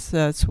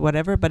 it's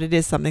whatever, but it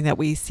is something that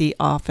we see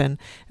often,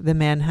 the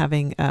men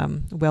having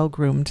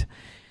well-groomed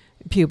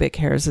pubic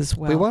hairs as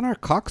well. We want our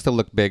cocks to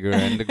look bigger,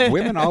 and the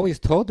women always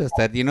told us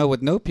that,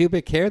 with no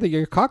pubic hair, that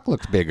your cock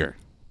looks bigger.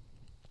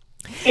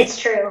 It's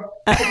true.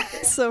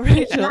 So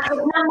Rachel, not a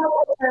look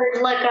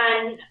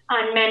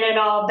on men at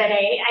all, but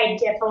I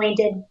definitely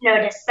did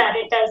notice that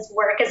it does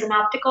work as an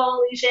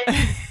optical illusion.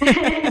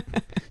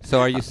 So,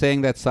 are you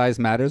saying that size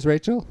matters,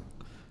 Rachel?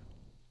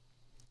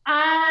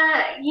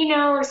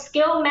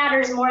 Skill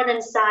matters more than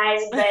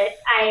size, but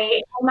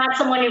I'm not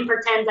someone who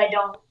pretends I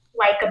don't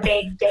like a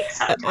big dick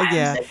sometimes.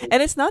 Yeah,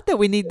 and it's not that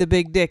we need the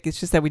big dick. It's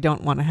just that we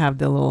don't want to have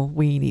the little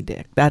weenie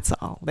dick. That's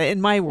all.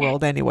 In my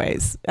world,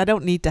 anyways. I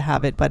don't need to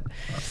have it, but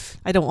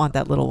I don't want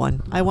that little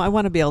one. I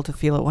want to be able to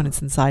feel it when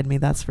it's inside me,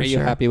 that's for sure.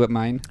 Are you happy with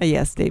mine?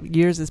 Yes, Dave.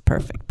 Yours is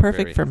perfect.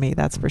 Perfect for me,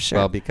 that's for sure.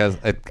 Well, because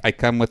I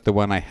come with the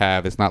one I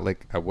have. It's not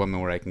like a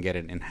woman where I can get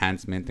an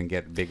enhancement and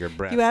get bigger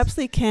breasts. You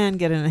absolutely can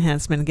get an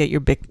enhancement and get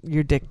your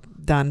dick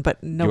done,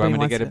 but nobody wants to. You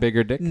want me to get a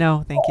bigger dick?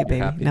 No, thank you,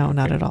 baby. No,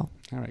 not at all.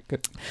 All right,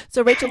 good.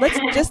 So, Rachel,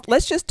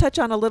 let's just touch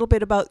on a little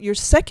bit about your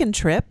second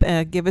trip.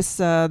 Give us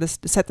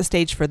set the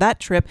stage for that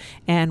trip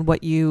and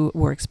what you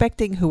were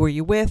expecting. Who were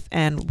you with,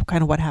 and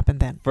kind of what happened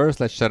then? First,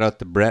 let's shout out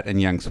to Brett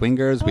and Young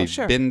Swingers. We've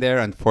been there.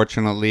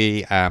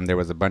 Unfortunately, there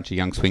was a bunch of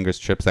Young Swingers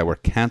trips that were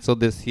canceled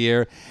this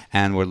year,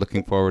 and we're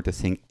looking forward to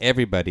seeing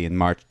everybody in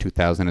March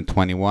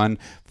 2021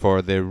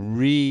 for the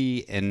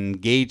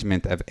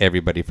re-engagement of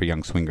everybody for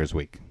Young Swingers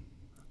Week.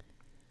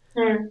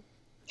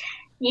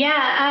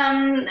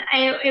 Yeah,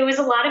 it was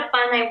a lot of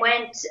fun. I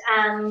went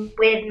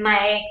with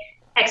my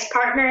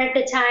ex-partner at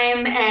the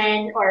time,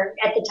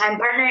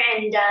 partner,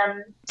 and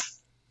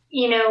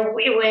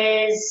it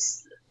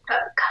was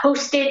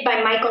hosted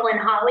by Michael and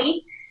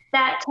Holly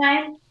that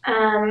time,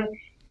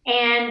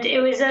 and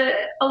it was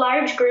a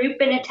large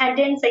group in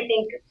attendance. I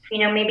think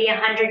maybe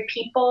 100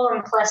 people,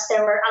 and plus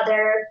there were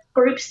other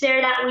groups there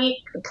that week.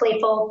 The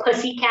Playful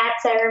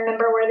Pussycats, I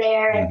remember, were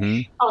there,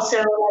 and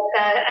also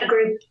a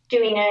group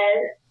doing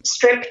a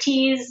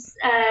striptease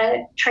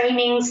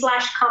training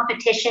 /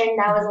 competition.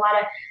 That was a lot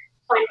of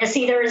fun to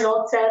see the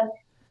results of.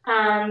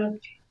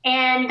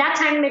 And that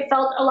time it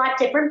felt a lot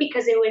different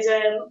because it was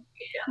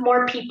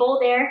more people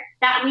there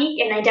that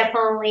week, and I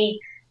definitely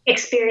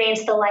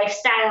experienced the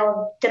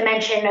lifestyle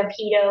dimension of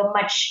Hedo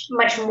much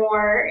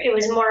more. It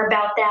was more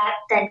about that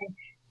than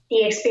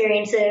the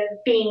experience of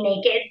being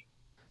naked.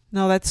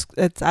 No, that's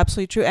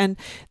absolutely true. And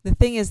the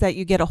thing is that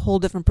you get a whole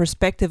different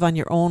perspective on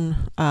your own,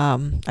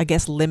 I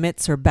guess,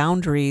 limits or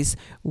boundaries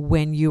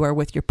when you are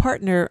with your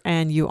partner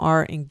and you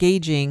are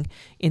engaging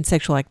in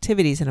sexual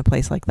activities in a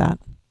place like that.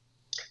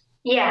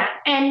 Yeah,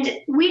 and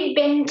we'd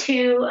been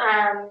to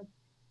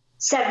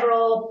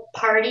several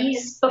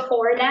parties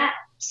before that,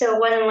 so it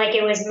wasn't like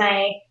it was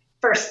my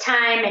first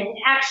time. And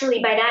actually,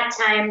 by that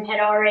time, had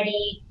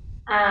already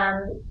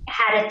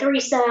had a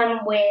threesome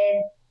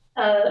with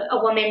a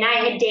woman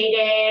I had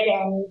dated,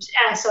 and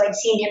so I'd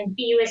seen him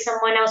be with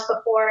someone else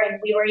before,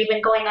 and we were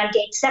even going on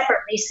dates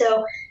separately.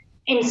 So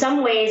in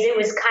some ways, it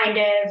was kind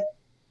of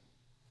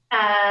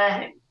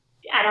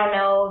I don't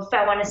know if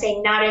I want to say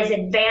not as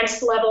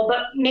advanced level, but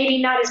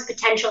maybe not as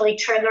potentially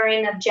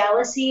triggering of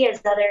jealousy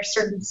as other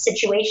certain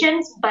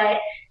situations. But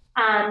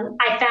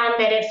I found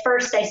that at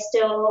first I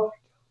still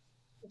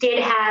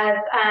did have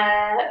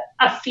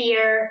a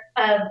fear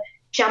of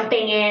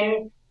jumping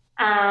in.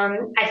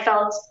 I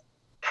felt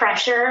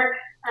pressure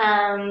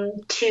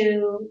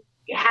to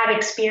have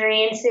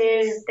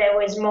experiences that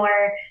was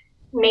more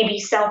maybe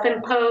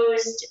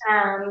self-imposed.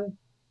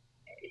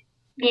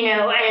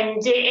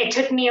 And it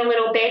took me a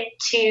little bit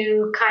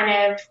to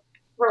kind of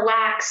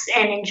relax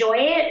and enjoy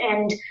it.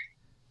 And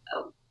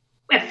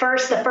at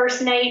first, the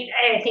first night,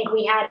 I think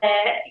we had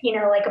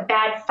a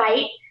bad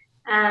fight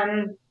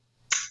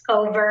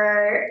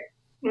over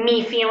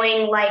me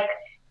feeling like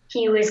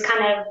he was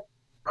kind of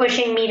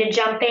pushing me to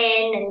jump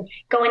in and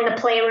go in the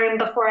playroom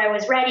before I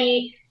was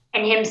ready,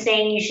 and him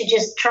saying, you should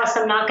just trust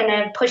I'm not going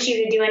to push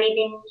you to do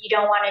anything you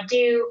don't want to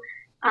do.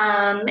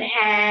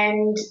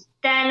 And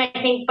then I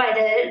think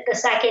by the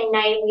second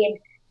night we had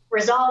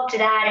resolved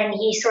that, and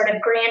he sort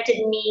of granted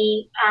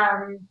me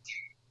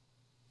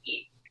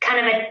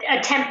kind of a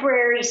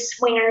temporary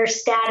swinger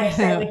status,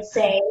 I would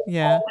say,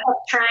 of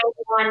trying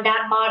on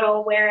that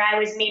model where I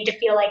was made to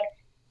feel like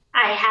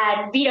I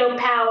had veto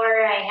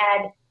power, I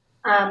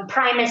had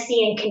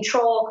primacy and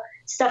control,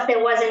 stuff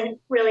that wasn't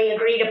really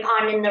agreed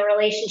upon in the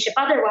relationship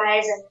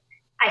otherwise. And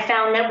I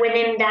found that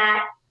within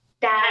that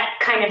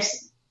kind of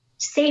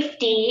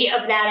safety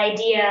of that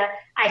idea,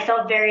 I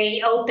felt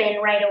very open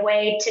right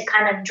away to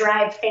kind of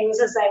drive things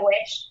as I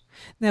wished.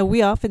 Now,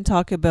 we often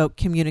talk about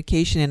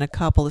communication in a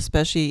couple,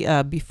 especially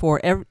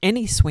before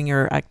any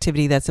swinger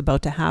activity that's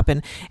about to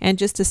happen, and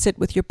just to sit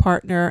with your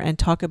partner and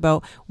talk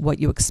about what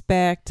you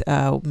expect,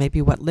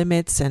 maybe what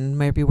limits and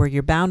maybe where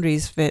your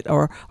boundaries fit,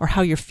 or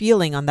how you're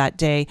feeling on that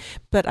day.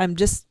 But I'm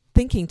just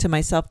thinking to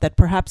myself that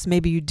perhaps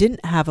maybe you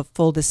didn't have a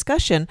full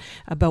discussion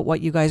about what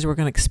you guys were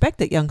going to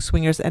expect at Young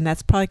Swingers, and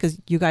that's probably because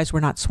you guys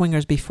were not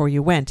swingers before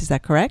you went. Is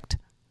that correct?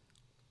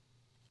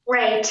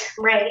 Right.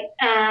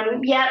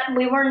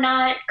 We were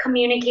not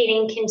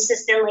communicating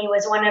consistently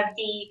was one of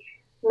the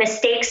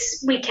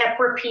mistakes we kept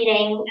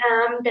repeating.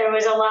 There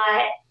was a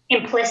lot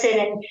implicit,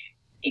 and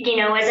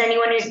as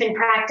anyone who's been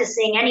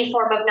practicing any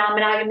form of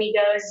non-monogamy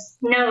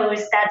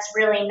knows that's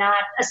really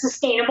not a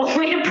sustainable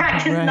way to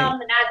practice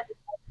non-monogamy.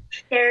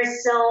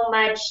 There's so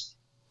much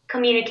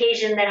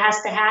communication that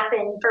has to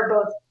happen for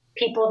both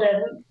people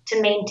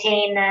to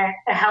maintain a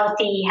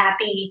healthy,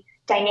 happy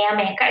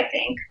dynamic, I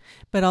think.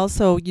 But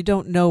also, you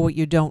don't know what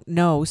you don't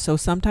know. So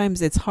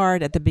sometimes it's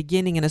hard at the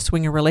beginning in a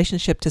swinger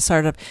relationship to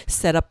sort of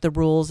set up the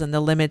rules and the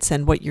limits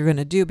and what you're going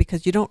to do,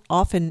 because you don't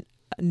often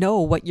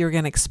know what you're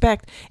going to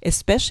expect,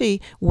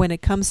 especially when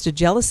it comes to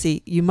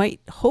jealousy. You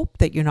might hope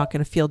that you're not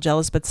going to feel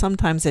jealous, but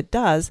sometimes it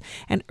does.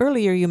 And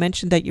earlier you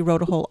mentioned that you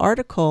wrote a whole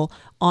article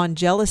on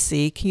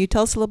jealousy. Can you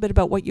tell us a little bit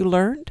about what you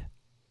learned?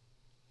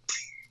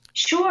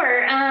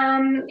 Sure.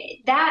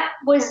 That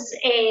was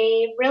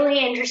a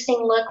really interesting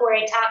look where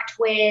I talked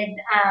with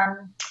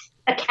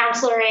a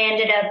counselor I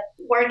ended up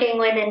working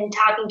with and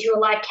talking to a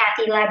lot,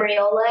 Kathy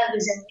Labriola,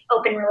 who's an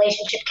open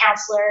relationship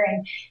counselor.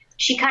 And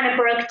she kind of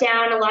broke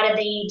down a lot of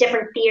the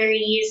different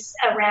theories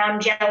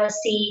around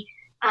jealousy,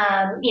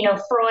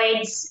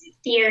 Freud's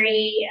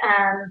theory,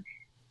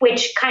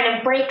 which kind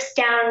of breaks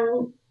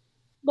down,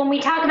 when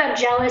we talk about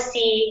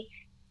jealousy,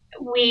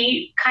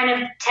 we kind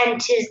of tend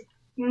to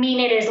mean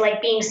it as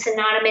like being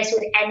synonymous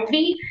with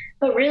envy,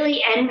 but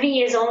really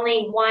envy is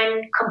only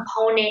one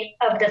component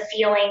of the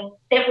feeling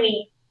that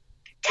we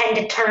tend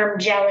to term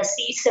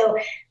jealousy. So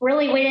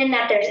really within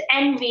that, there's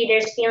envy,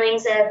 there's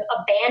feelings of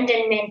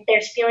abandonment,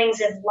 there's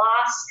feelings of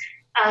loss,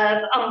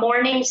 of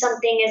mourning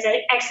something as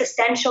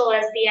existential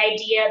as the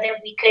idea that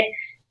we could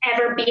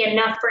ever be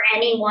enough for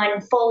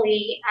anyone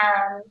fully,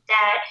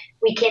 that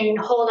we can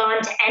hold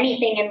on to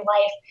anything in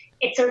life.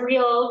 It's a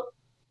real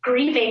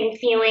grieving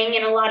feeling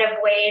in a lot of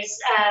ways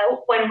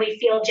when we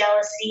feel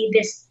jealousy,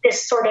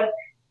 this sort of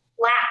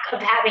lack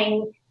of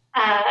having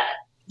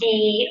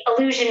the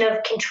illusion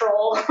of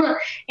control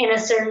in a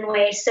certain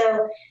way.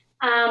 So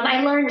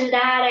I learned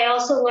that. I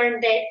also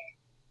learned that,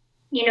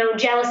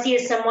 jealousy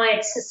is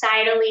somewhat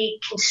societally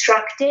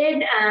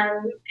constructed.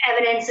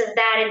 Evidence of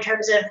that in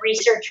terms of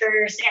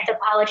researchers,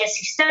 anthropologists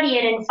who study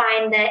it and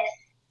find that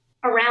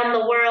around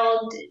the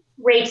world,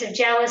 rates of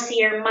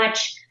jealousy are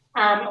much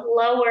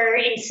lower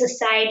in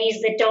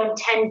societies that don't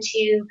tend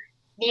to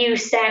view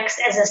sex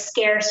as a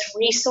scarce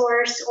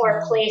resource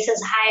or place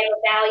as high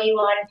a value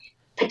on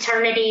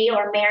paternity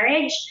or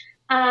marriage,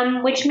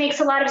 which makes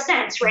a lot of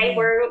sense, right?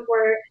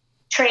 We're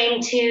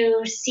trained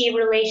to see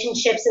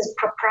relationships as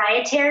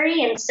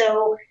proprietary. And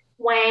so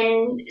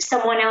when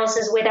someone else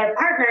is with our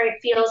partner, it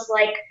feels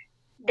like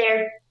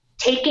they're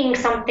taking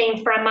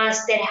something from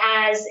us that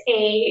has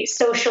a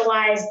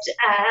socialized,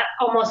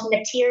 almost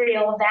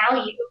material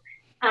value.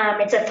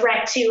 It's a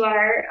threat to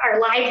our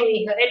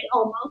livelihood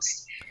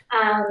almost,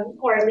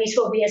 or at least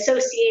what we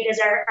associate as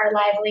our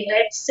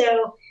livelihood.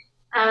 So,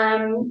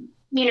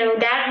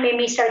 that made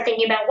me start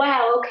thinking about,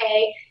 wow,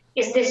 okay,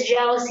 is this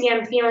jealousy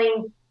I'm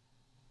feeling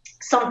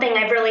something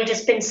I've really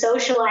just been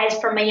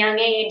socialized from a young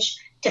age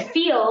to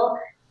feel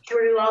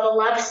through all the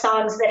love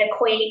songs that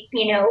equate,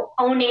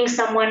 owning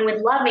someone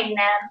with loving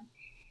them?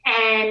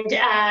 And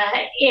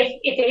if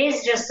it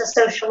is just a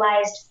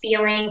socialized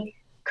feeling,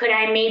 could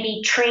I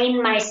maybe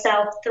train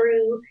myself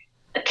through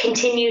a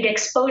continued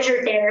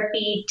exposure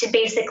therapy to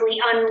basically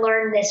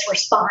unlearn this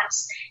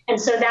response? And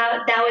so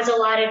that was a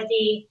lot of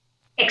the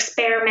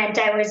experiment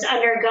I was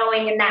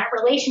undergoing in that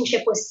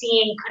relationship, was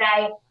seeing, could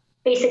I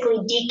basically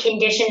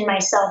decondition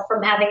myself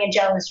from having a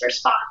jealous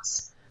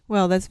response?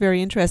 Well, that's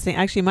very interesting.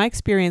 Actually, my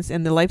experience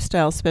in the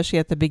lifestyle, especially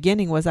at the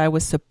beginning, was I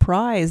was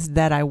surprised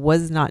that I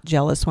was not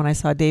jealous when I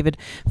saw David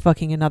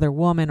fucking another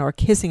woman or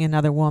kissing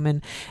another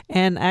woman.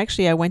 And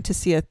actually, I went to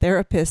see a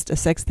therapist, a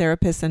sex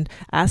therapist, and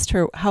asked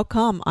her, how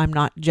come I'm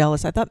not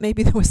jealous? I thought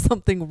maybe there was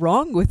something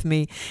wrong with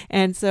me.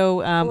 And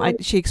so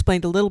she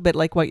explained a little bit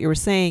like what you were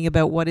saying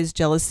about what is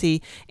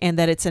jealousy, and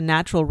that it's a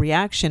natural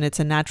reaction, it's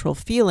a natural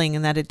feeling,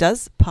 and that it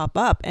does pop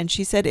up. And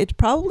she said it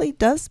probably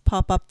does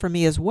pop up for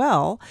me as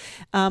well,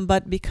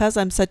 but because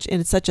I'm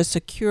in such a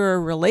secure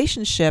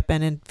relationship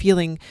and in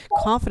feeling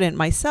confident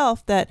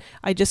myself, that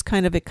I just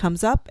it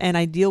comes up and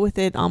I deal with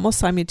it almost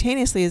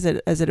simultaneously as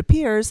it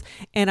appears,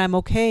 and I'm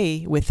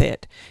okay with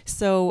it.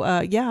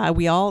 So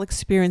we all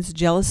experience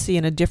jealousy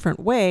in a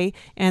different way,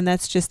 and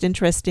that's just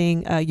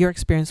interesting. Your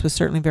experience was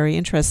certainly very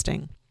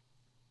interesting.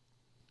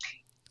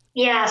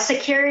 Yeah,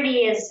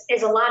 security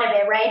is a lot of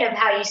it, right? Of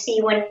how you see,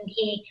 when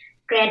he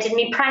granted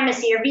me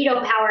primacy or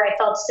veto power, I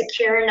felt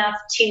secure enough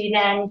to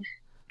then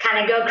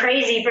kind of go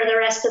crazy for the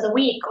rest of the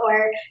week.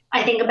 Or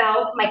I think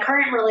about my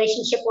current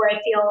relationship, where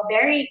I feel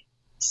very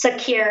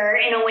secure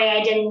in a way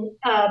I didn't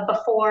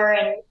before,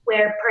 and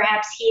where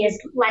perhaps he has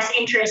less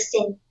interest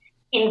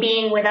in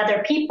being with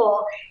other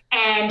people.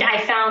 And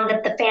I found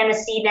that the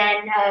fantasy then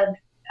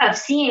of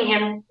seeing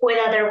him with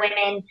other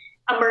women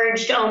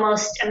emerged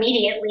almost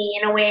immediately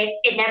in a way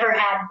it never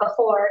had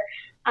before.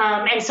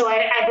 And so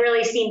I've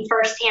really seen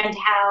firsthand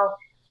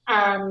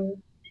how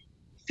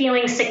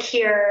feeling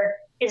secure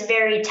is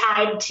very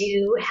tied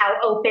to how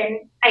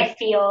open I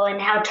feel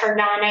and how turned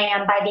on I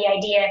am by the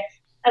idea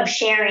of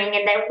sharing,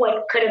 and that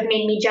what could have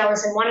made me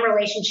jealous in one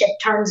relationship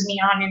turns me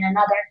on in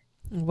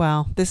another.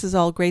 Wow, this is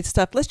all great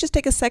stuff. Let's just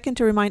take a second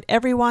to remind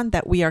everyone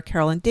that we are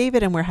Carol and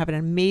David, and we're having an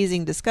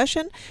amazing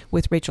discussion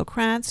with Rachel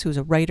Krantz, who's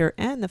a writer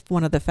and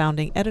one of the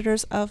founding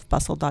editors of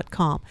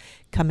Bustle.com.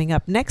 Coming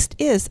up next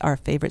is our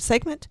favorite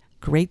segment,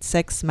 Great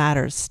Sex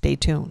Matters. Stay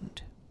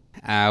tuned.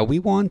 We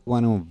want to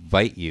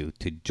invite you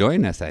to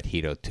join us at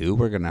Hedo II.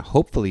 We're going to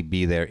hopefully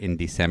be there in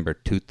December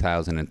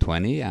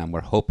 2020, and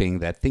we're hoping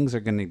that things are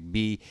going to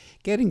be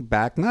getting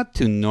back, not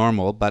to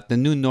normal, but the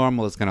new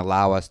normal is going to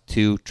allow us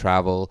to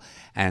travel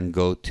and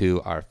go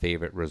to our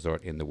favorite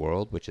resort in the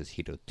world, which is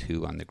Hedo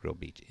II on the Grill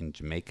Beach in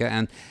Jamaica.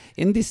 And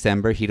in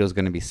December, Hedo is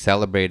going to be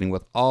celebrating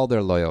with all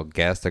their loyal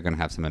guests. They're going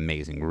to have some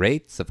amazing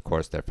rates, of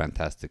course, their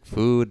fantastic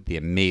food, the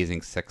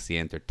amazing sexy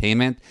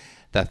entertainment,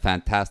 the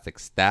fantastic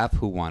staff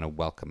who want to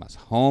welcome us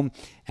home,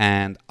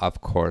 and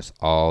of course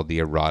all the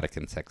erotic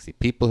and sexy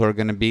people who are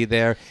going to be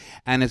there.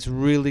 And it's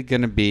really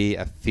going to be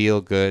a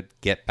feel-good,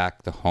 get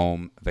back to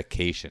home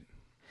vacation.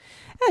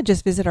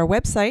 Just visit our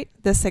website,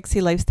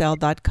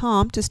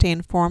 thesexylifestyle.com, to stay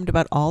informed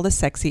about all the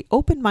sexy,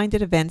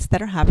 open-minded events that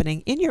are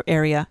happening in your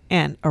area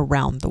and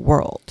around the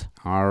world.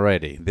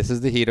 Alrighty, this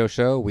is the Hedo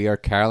Show. We are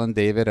Carol and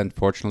David.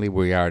 Unfortunately,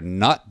 we are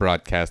not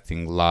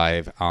broadcasting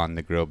live on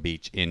the Grill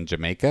Beach in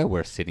Jamaica.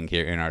 We're sitting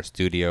here in our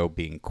studio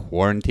being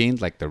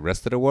quarantined like the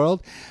rest of the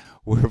world.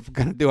 We're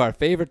going to do our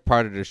favorite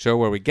part of the show,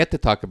 where we get to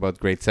talk about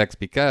great sex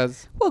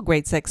because, well,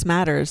 great sex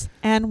matters,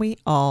 and we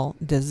all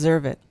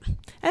deserve it.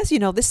 As you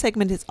know, this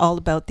segment is all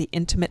about the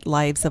intimate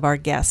lives of our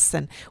guests,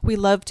 and we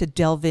love to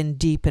delve in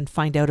deep and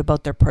find out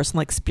about their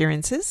personal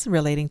experiences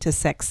relating to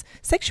sex,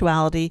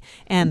 sexuality,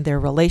 and their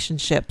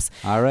relationships.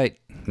 All right,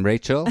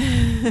 Rachel,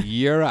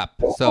 you're up.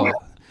 So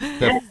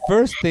the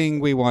first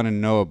thing we want to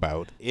know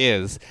about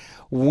is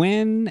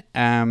when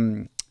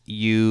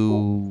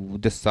you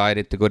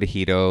decided to go to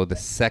Hedo the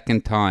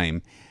second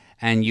time,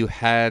 and you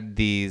had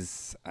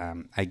these,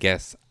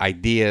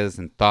 ideas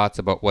and thoughts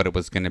about what it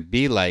was going to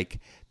be like.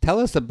 Tell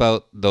us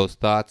about those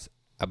thoughts,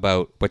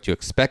 about what you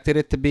expected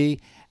it to be,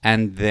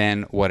 and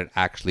then what it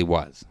actually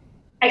was.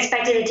 I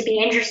expected it to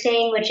be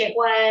interesting, which it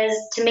was,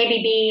 to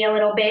maybe be a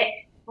little bit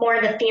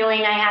more the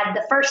feeling I had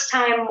the first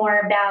time, more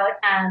about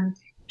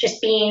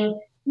just being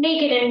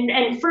naked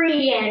and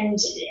free, and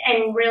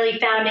really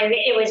found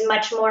it was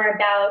much more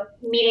about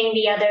meeting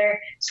the other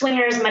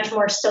swingers, much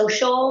more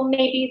social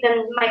maybe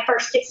than my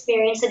first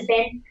experience had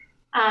been,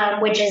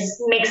 which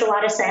makes a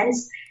lot of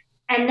sense.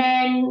 And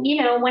then,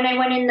 when I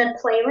went in the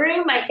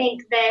playroom, I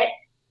think that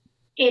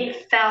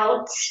it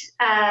felt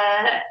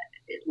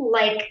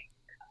like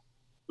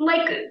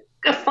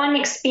a fun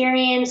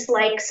experience,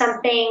 like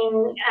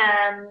something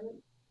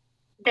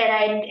that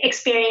I'd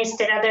experienced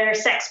at other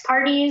sex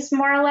parties,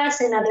 more or less,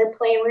 in other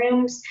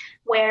playrooms,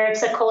 where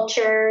it's a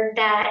culture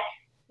that,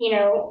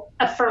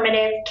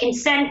 affirmative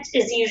consent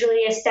is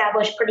usually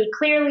established pretty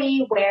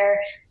clearly, where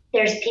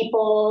there's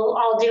people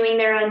all doing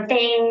their own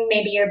thing.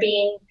 Maybe you're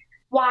being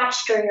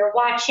watched or you're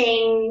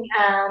watching.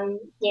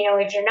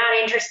 If you're not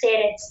interested,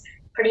 it's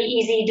pretty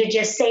easy to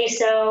just say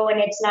so,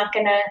 and it's not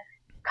going to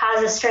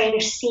cause a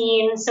strange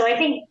scene. So I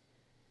think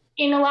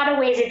in a lot of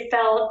ways it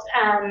felt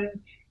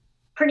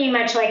pretty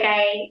much like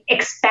I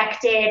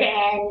expected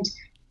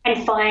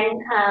and fun.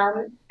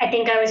 I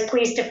think I was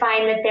pleased to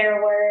find that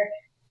there were,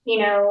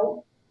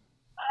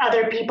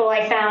 other people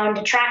I found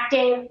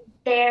attractive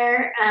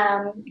there,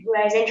 who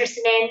I was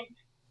interested in.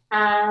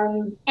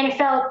 And it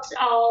felt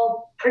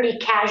all pretty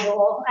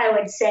casual, I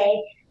would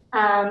say,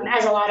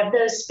 as a lot of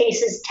those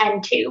spaces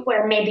tend to,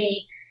 where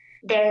maybe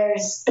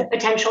there's the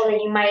potential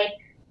that you might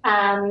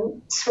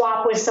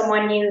swap with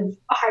someone you've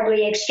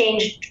hardly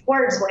exchanged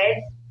words with,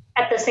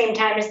 at the same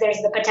time as there's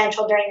the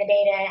potential during the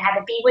day to have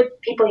it be with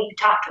people you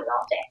talked with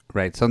all day.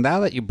 Right. So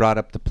now that you brought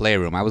up the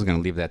playroom, I was going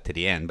to leave that to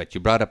the end, but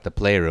you brought up the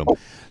playroom.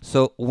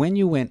 So when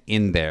you went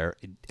in there,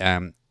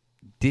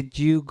 did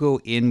you go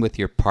in with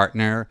your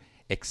partner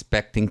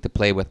expecting to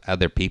play with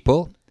other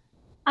people?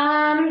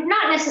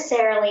 Not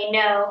necessarily,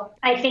 no.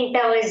 I think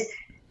that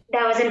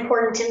was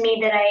important to me,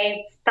 that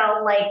I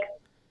felt like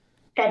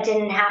that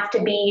didn't have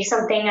to be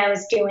something I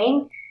was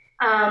doing.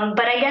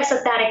 But I guess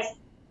at that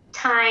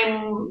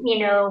time,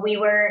 we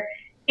were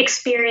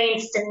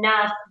experienced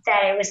enough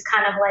that it was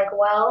kind of like,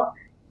 well,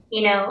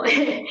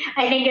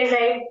 I think as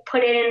I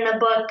put it in the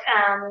book,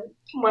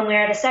 when we were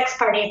at a sex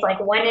party, it's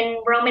like when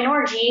in Roman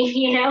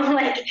orgy,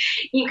 like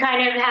you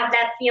kind of have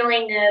that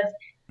feeling of,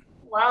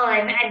 well,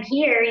 I'm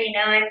here,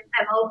 I'm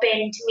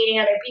open to meeting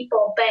other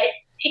people, but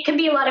it can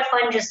be a lot of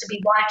fun just to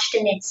be watched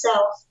in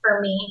itself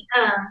for me.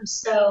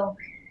 So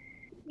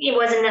it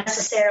wasn't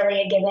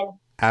necessarily a given.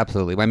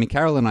 Absolutely. I mean,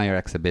 Carol and I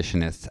are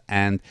exhibitionists,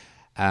 and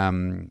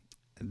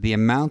the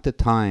amount of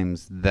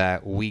times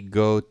that we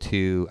go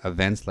to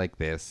events like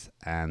this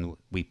and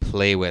we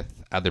play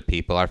with other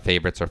people, our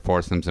favorites are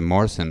foursomes and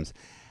moresomes,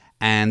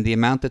 and the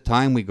amount of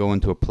time we go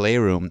into a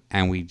playroom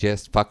and we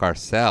just fuck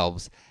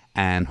ourselves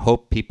and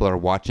hope people are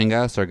watching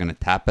us or going to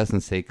tap us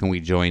and say, can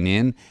we join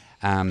in?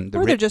 Or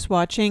they're just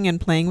watching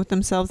and playing with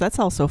themselves. That's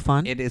also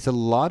fun. It is a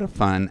lot of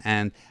fun,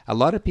 and a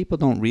lot of people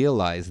don't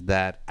realize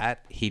that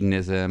at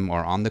Hedonism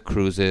or on the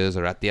cruises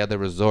or at the other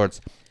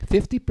resorts,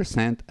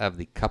 50% of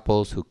the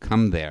couples who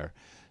come there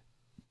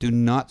do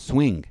not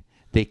swing.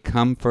 They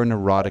come for an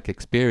erotic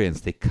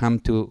experience. They come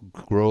to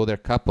grow their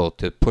couple,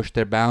 to push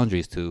their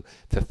boundaries, to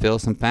fulfill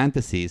some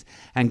fantasies.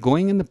 And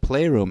going in the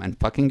playroom and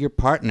fucking your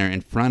partner in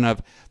front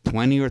of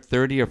 20 or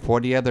 30 or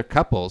 40 other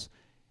couples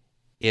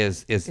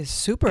is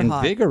super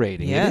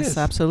invigorating. Hot. Yes,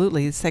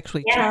 absolutely. It's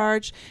sexually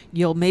charged.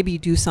 You'll maybe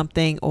do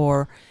something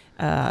or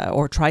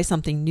try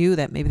something new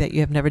that you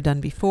have never done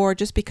before,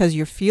 just because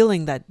you're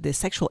feeling that the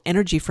sexual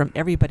energy from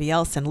everybody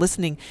else and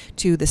listening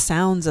to the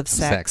sounds of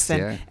sex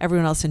and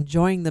everyone else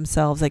enjoying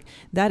themselves. Like,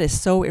 that is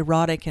so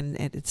erotic, and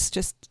it's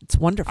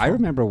wonderful. I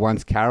remember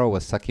once Carol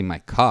was sucking my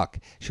cock.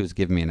 She was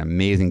giving me an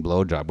amazing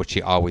blowjob, which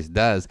she always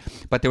does.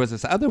 But there was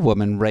this other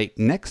woman right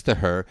next to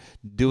her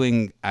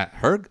doing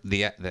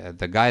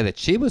the guy that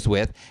she was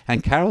with,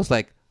 and Carol's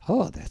like,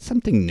 oh, that's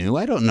something new.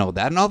 I don't know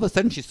that. And all of a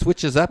sudden she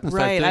switches up and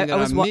starts doing it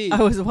on me.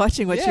 I was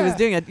watching what she was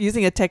doing,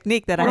 using a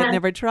technique that I had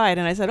never tried.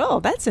 And I said, oh,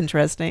 that's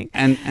interesting.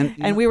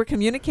 And we were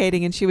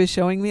communicating, and she was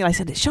showing me. I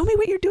said, show me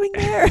what you're doing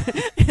there.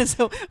 And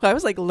so I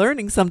was like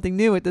learning something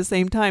new at the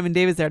same time. And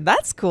David's there.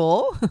 That's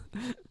cool.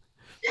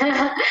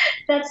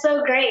 That's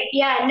so great.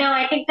 Yeah, no,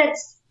 I think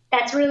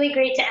that's really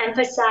great to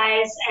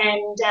emphasize,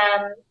 and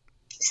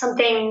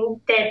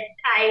something that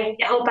I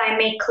hope I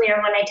make clear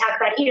when I talk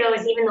about Hedo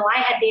is, even though I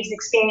had these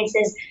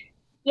experiences,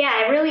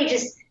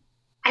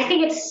 I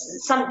think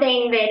it's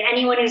something that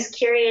anyone who's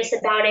curious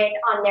about it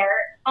on their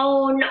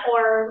own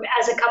or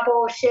as a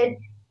couple should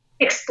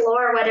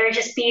explore, whether it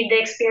just be the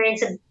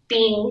experience of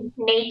being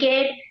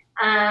naked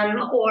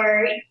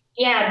or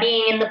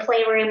being in the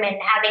playroom and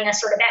having a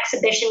sort of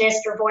exhibitionist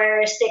or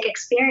voyeuristic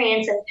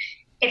experience. And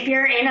if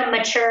you're in a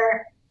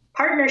mature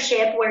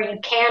partnership where you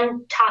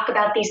can talk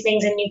about these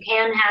things and you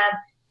can have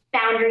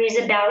boundaries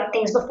about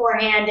things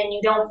beforehand, and you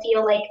don't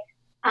feel like,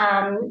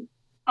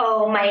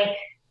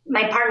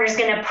 my partner's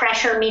going to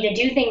pressure me to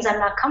do things I'm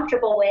not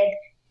comfortable with,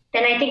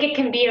 then I think it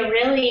can be a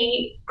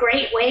really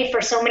great way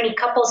for so many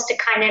couples to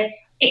kind of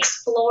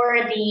explore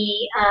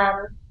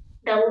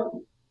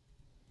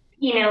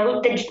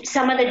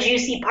some of the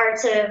juicy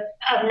parts of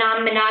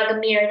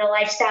non-monogamy or the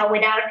lifestyle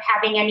without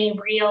having any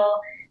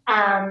real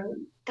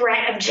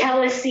threat of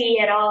jealousy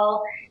at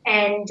all.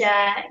 And,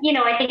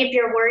 I think if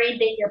you're worried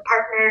that your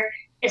partner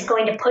is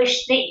going to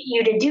push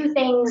you to do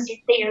things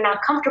that you're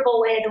not comfortable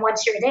with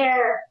once you're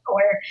there,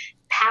 or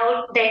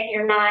pout that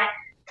you're not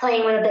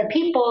playing with other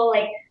people,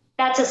 like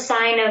that's a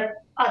sign of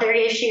other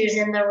issues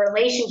in the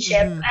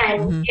relationship.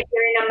 And if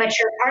you're in a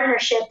mature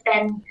partnership,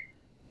 then,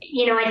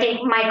 I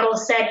think Michael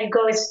said you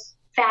go as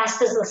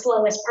fast as the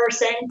slowest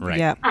person. Right.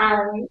 Yeah.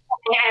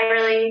 I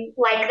really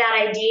like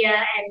that idea.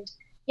 And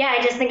yeah,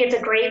 I just think it's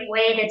a great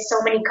way that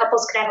so many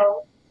couples could have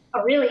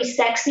a really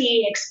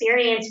sexy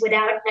experience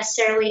without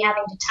necessarily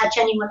having to touch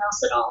anyone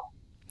else at all.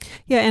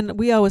 Yeah, and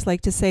we always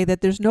like to say that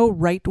there's no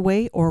right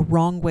way or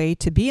wrong way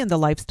to be in the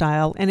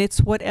lifestyle, and it's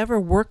whatever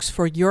works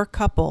for your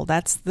couple.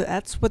 That's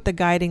what the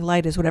guiding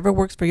light is, whatever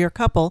works for your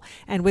couple.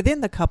 And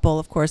within the couple,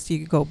 of course,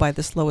 you go by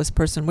the slowest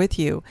person with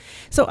you.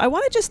 So I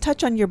want to just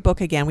touch on your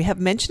book again. We have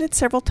mentioned it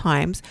several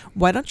times.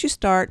 Why don't you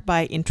start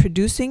by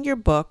introducing your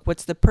book?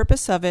 What's the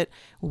purpose of it?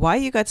 Why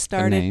you got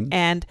started?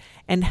 And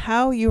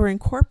how you are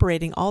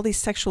incorporating all these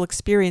sexual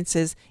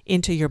experiences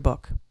into your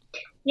book.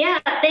 Yeah,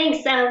 thanks.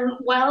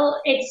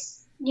 Well, it's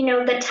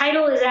the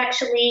title is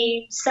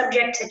actually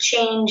subject to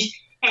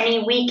change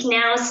any week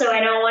now, so I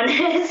don't want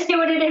to say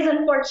what it is,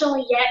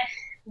 unfortunately, yet.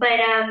 But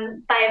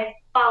by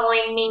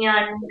following me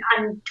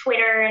on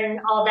Twitter and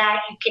all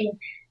that, you can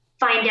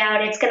find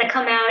out. It's going to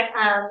come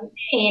out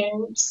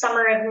in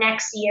summer of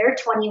next year,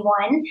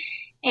 21.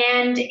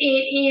 And it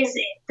is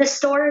the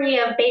story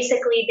of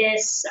basically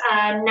this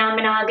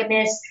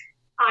non-monogamous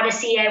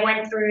odyssey I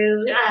went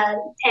through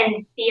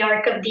and the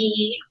arc of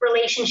the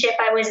relationship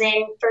I was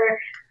in for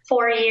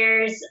 4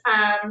 years,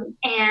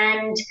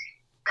 and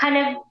kind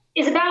of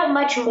is about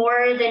much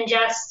more than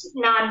just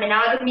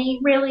non-monogamy,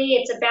 really.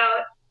 It's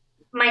about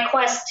my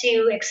quest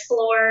to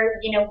explore,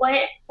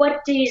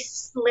 what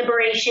does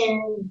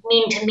liberation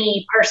mean to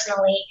me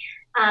personally?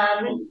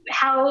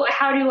 How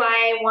do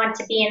I want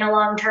to be in a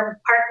long-term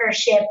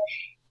partnership?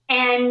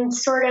 And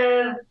sort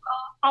of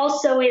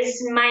also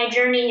is my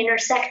journey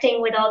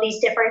intersecting with all these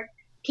different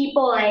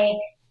people I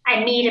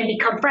meet and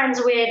become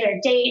friends with or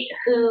date,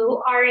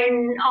 who are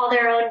in all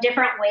their own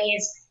different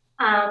ways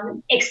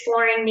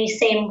exploring these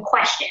same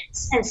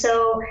questions. And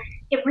so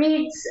it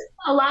reads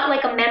a lot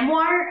like a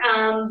memoir,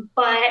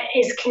 but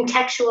is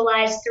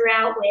contextualized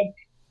throughout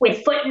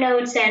with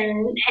footnotes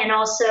and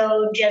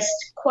also just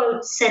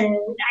quotes and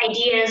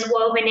ideas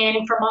woven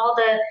in from all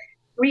the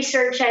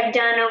research I've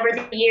done over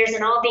the years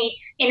and all the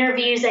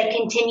interviews I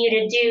continue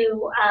to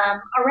do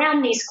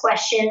around these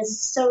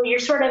questions. So you're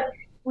sort of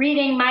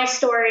reading my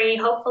story,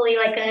 hopefully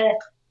like a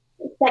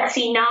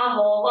sexy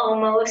novel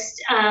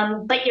almost,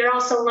 but you're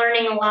also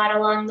learning a lot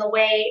along the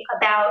way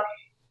about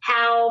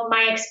how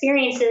my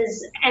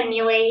experiences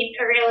emulate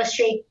or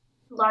illustrate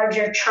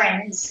larger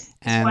trends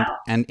as well.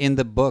 And in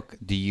the book,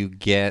 do you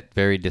get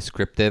very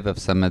descriptive of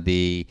some of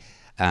the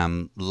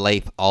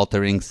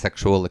life-altering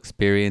sexual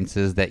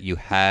experiences that you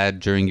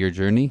had during your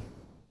journey?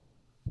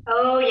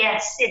 Oh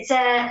yes, it's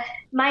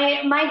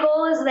my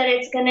goal is that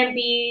it's going to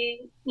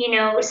be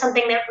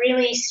something that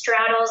really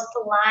straddles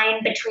the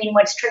line between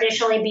what's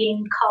traditionally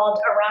being called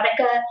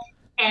erotica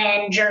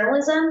and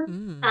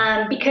journalism,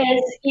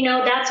 because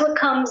that's what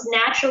comes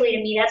naturally to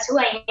me. That's who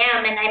I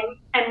am, and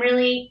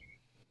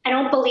I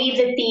don't believe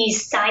that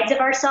these sides of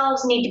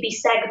ourselves need to be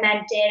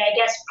segmented. I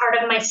guess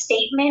part of my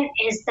statement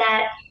is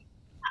that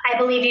I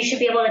believe you should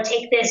be able to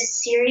take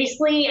this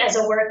seriously as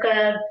a work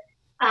of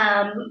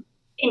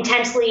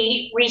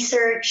intensely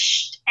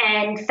researched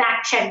and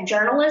fact-checked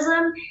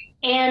journalism,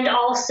 and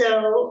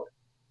also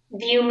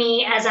view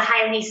me as a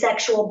highly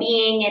sexual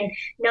being and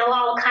know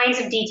all kinds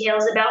of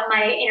details about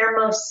my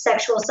innermost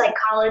sexual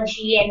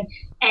psychology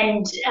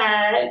and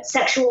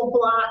sexual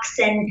blocks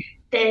and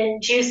the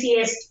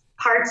juiciest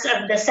parts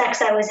of the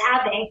sex I was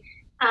having.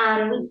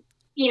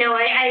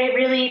 I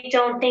really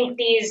don't think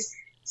these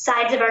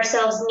sides of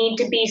ourselves need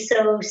to be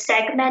so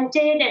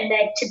segmented, and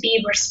that to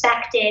be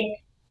respected,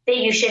 that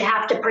you should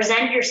have to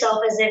present yourself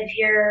as if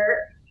you're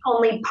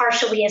only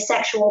partially a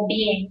sexual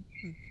being.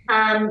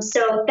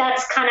 So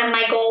that's kind of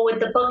my goal with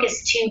the book,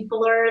 is to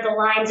blur the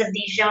lines of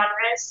these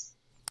genres.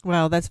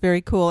 Wow, that's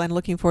very cool, and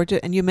looking forward to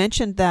it. And you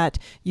mentioned that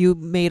you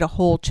made a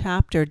whole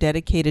chapter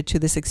dedicated to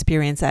this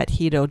experience at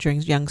Hedo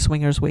during Young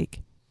Swingers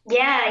Week.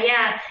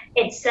 Yeah.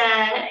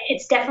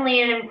 It's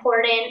definitely an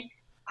important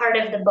part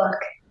of the book.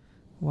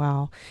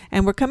 Wow.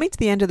 And we're coming to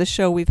the end of the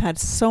show. We've had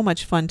so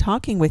much fun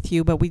talking with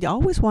you, but we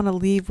always want to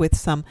leave with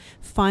some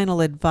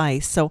final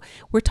advice. So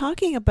we're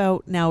talking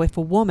about now, if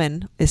a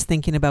woman is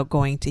thinking about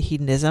going to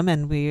hedonism,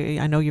 and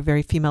I know you're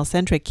very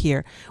female-centric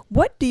here,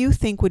 what do you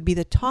think would be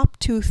the top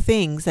 2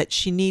 things that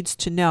she needs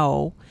to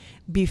know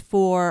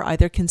before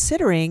either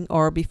considering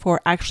or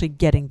before actually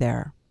getting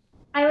there?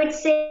 I would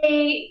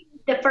say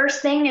the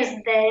first thing is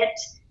that,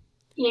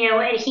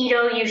 at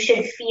Hedo you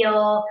should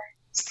feel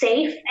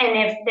safe,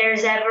 and if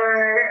there's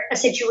ever a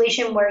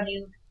situation where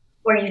you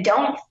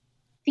don't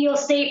feel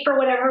safe for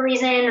whatever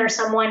reason, or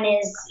someone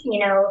is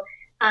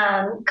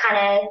kind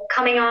of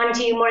coming on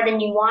to you more than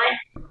you want,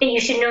 that you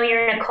should know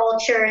you're in a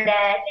culture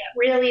that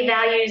really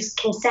values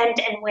consent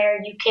and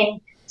where you can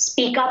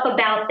speak up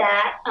about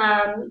that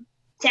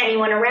to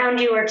anyone around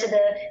you or to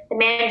the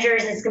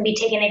managers. It's going to be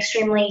taken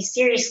extremely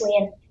seriously.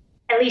 And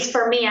at least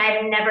for me,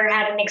 I've never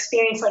had an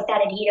experience like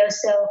that at Hedo.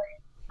 So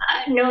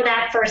know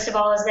that, first of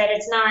all, is that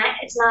it's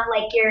not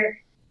like you're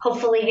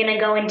hopefully going to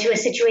go into a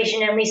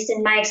situation, at least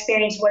in my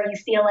experience, where you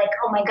feel like,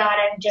 oh my God,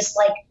 I'm just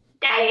like,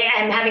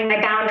 I'm having my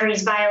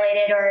boundaries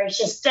violated, or it's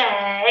just,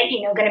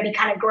 going to be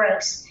kind of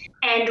gross.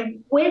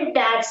 And with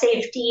that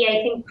safety,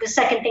 I think the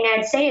second thing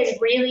I'd say is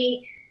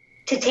really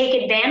to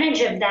take advantage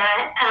of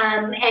that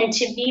and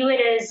to view it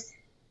as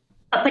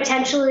a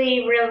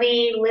potentially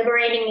really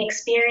liberating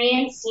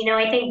experience.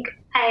 I think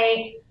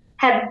I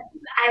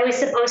was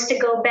supposed to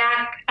go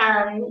back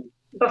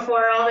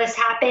before all this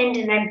happened,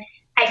 and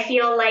I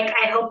feel like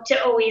I hope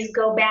to always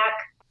go back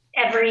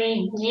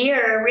every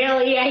year,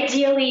 really,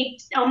 ideally,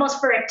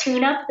 almost for a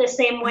tune-up, the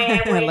same way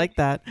I would I like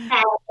that.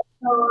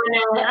 Go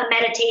on a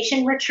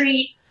meditation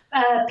retreat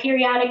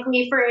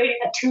periodically for a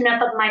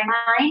tune-up of my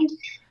mind.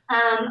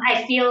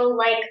 I feel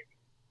like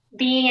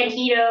being at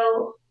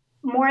Hedo,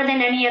 more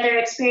than any other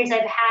experience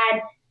I've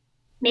had,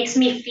 makes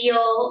me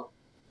feel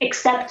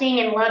accepting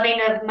and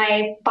loving of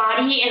my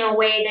body in a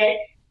way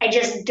that I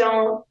just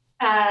don't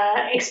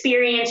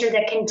experience, or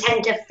that can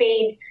tend to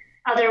fade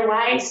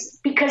otherwise,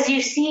 because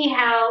you see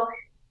how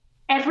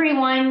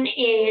everyone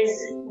is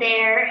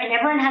there and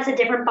everyone has a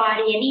different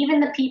body. And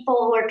even the people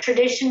who are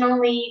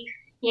traditionally,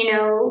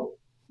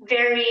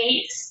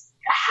 very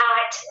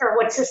hot, or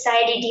what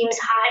society deems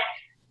hot,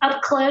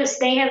 up close,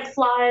 they have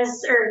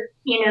flaws, or,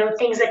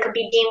 things that could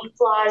be deemed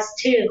flaws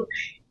too.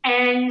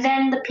 And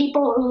then the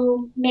people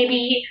who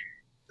maybe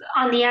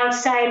on the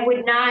outside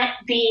would not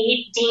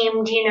be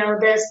deemed,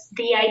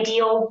 the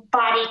ideal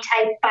body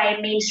type by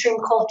mainstream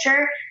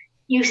culture,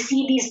 you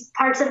see these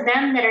parts of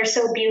them that are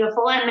so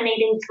beautiful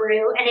emanating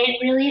through, and it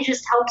really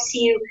just helps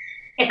you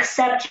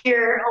accept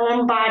your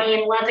own body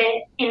and love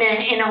it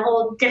in a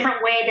whole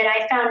different way that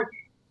I found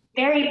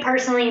very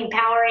personally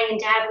empowering, and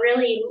to have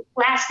really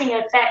lasting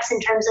effects in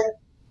terms of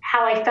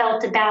how I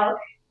felt about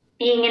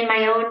being in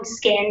my own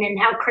skin and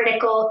how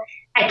critical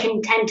I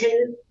can tend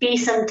to be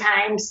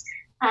sometimes.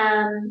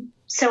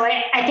 So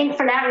I think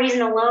for that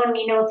reason alone,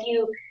 if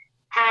you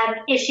have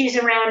issues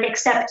around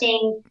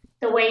accepting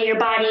the way your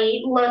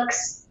body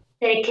looks,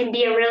 that it can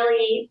be a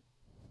really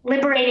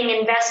liberating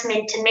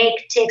investment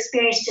to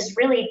experience just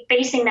really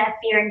facing that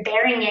fear and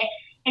bearing it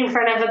in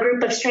front of a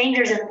group of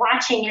strangers and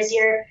watching as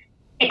you're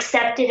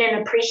accepted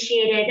and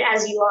appreciated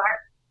as you are.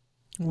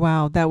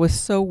 Wow, that was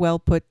so well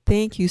put.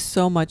 Thank you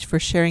so much for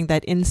sharing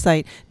that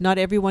insight. Not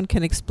everyone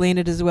can explain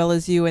it as well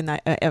as you, and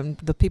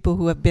the people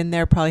who have been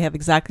there probably have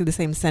exactly the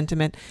same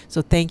sentiment.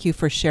 So thank you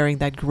for sharing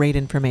that great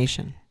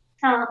information.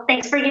 Oh,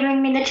 thanks for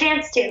giving me the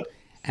chance to.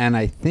 And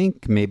I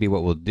think maybe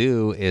what we'll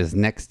do is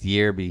next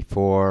year,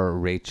 before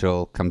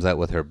Rachel comes out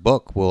with her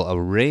book, we'll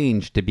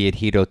arrange to be at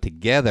Hedo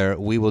together.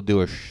 We will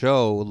do a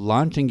show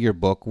launching your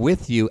book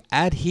with you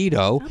at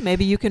Hedo. Oh,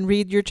 maybe you can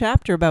read your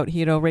chapter about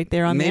Hedo right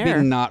there on the air.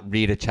 Maybe not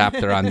read a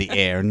chapter on the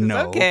air,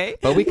 no. Okay.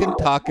 But we can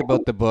talk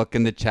about the book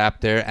and the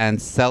chapter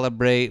and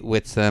celebrate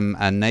with some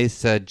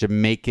nice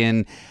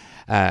Jamaican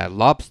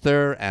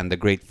lobster and the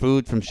great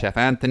food from Chef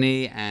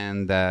Anthony.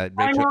 And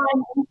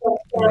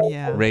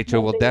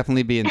Rachel will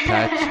definitely be in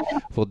touch.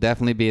 We'll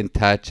definitely be in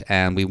touch,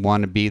 and we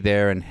want to be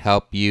there and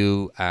help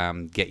you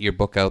get your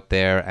book out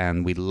there.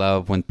 And we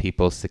love when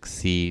people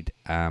succeed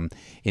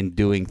in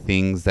doing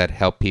things that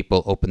help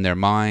people open their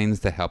minds,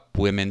 to help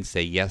women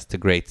say yes to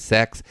great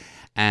sex,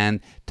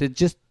 and to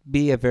just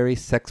be a very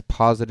sex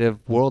positive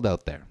world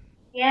out there.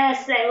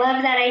 Yes, I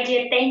love that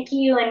idea. Thank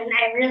you. And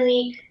I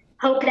really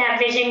hope that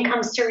vision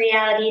comes to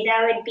reality.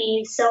 That would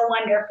be so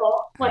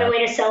wonderful. What a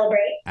way to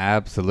celebrate.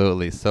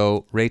 Absolutely.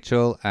 So,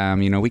 Rachel,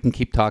 we can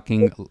keep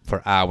talking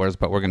for hours,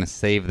 but we're going to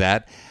save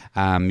that.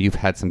 You've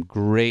had some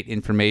great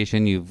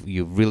information.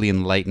 You've really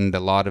enlightened a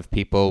lot of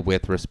people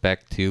with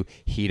respect to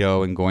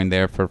Hedo and going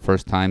there for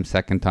first time,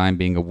 second time,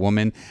 being a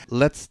woman.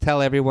 Let's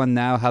tell everyone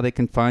now how they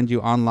can find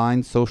you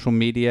online, social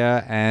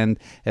media, and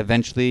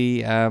eventually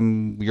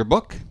your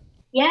book.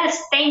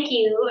 Yes, thank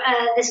you.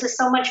 This was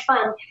so much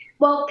fun.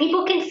 Well,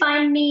 people can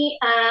find me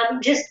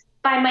just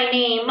by my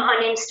name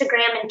on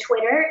Instagram and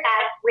Twitter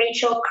at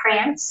Rachel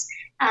Krantz.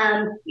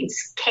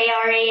 It's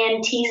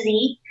Krantz.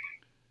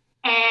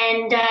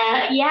 And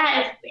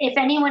if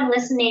anyone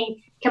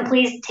listening can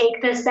please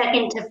take the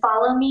second to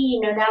follow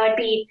me, that would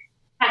be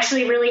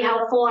actually really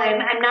helpful.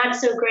 I'm not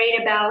so great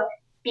about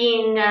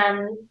being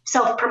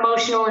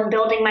self-promotional and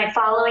building my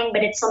following,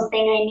 but it's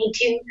something I need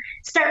to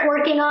start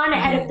working on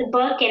ahead of the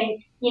book.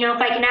 And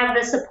if I can have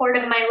the support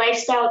of my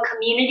lifestyle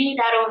community,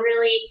 that'll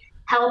really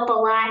help a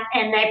lot.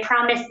 And I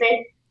promise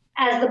that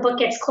as the book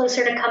gets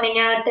closer to coming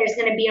out, there's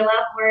going to be a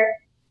lot more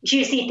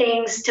juicy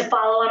things to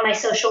follow on my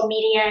social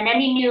media. And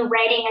any new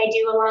writing I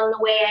do along the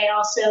way, I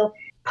also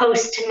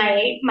post to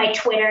my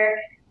Twitter.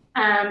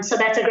 So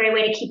that's a great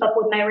way to keep up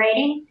with my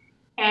writing.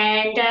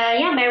 And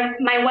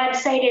my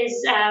website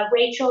is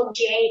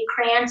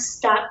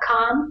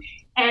racheljkrantz.com,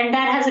 and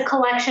that has a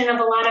collection of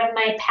a lot of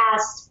my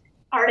past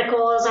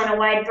articles on a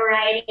wide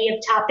variety of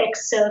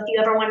topics. So if you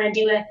ever want to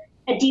do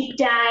a deep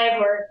dive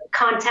or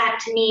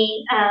contact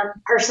me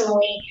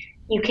personally,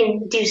 you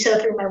can do so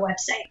through my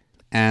website.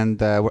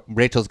 And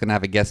Rachel's going to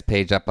have a guest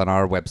page up on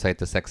our website,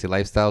 The Sexy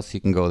Lifestyle, so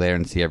you can go there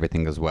and see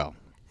everything as well.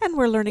 And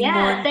we're learning more.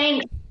 Yeah,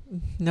 thanks.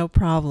 No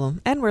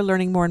problem. And we're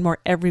learning more and more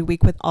every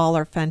week with all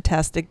our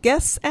fantastic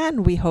guests,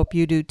 and we hope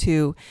you do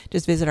too.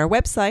 Just visit our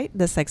website,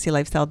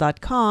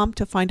 thesexylifestyle.com,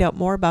 to find out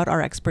more about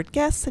our expert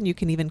guests, and you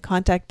can even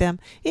contact them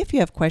if you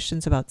have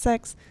questions about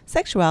sex,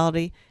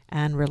 sexuality,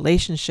 and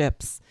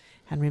relationships.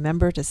 And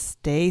remember to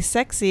stay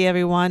sexy,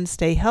 everyone.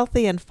 Stay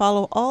healthy and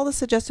follow all the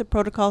suggested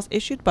protocols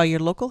issued by your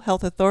local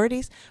health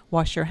authorities.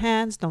 Wash your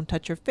hands, don't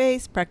touch your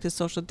face, practice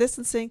social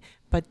distancing,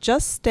 but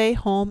just stay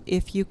home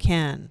if you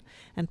can.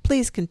 And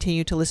please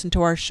continue to listen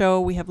to our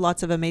show. We have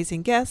lots of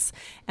amazing guests.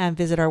 And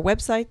visit our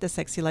website,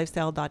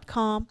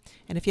 thesexylifestyle.com.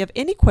 And if you have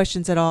any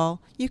questions at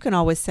all, you can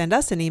always send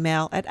us an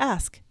email at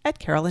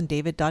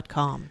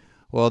ask@carolanddavid.com.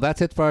 Well,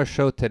 that's it for our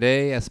show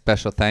today. A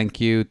special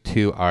thank you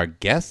to our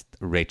guest,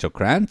 Rachel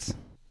Krantz.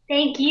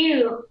 Thank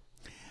you.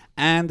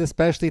 And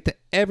especially to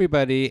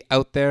everybody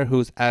out there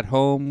who's at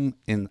home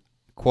in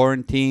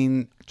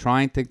quarantine,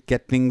 trying to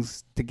get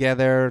things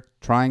together,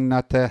 trying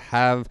not to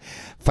have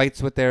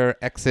fights with their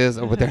exes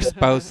or with their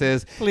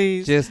spouses.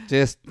 Please. Just,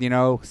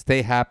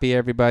 stay happy,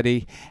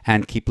 everybody,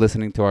 and keep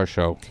listening to our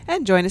show.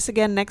 And join us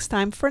again next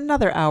time for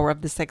another hour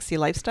of The Sexy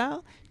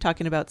Lifestyle,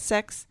 talking about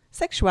sex,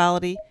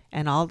 sexuality,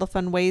 and all the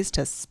fun ways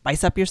to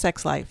spice up your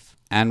sex life.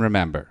 And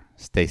remember,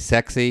 stay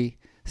sexy,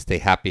 stay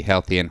happy,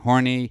 healthy, and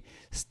horny,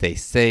 stay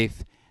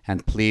safe,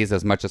 and please,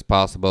 as much as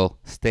possible,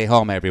 stay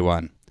home,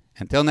 everyone.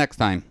 Until next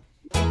time.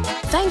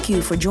 Thank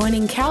you for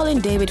joining Carol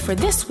and David for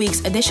this week's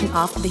edition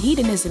of The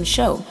Hedonism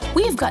Show.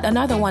 We've got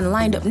another one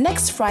lined up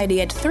next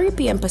Friday at 3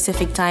 p.m.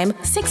 Pacific Time,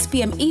 6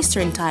 p.m.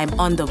 Eastern Time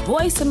on the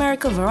Voice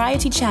America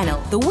Variety Channel.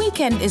 The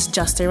weekend is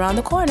just around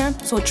the corner,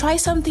 so try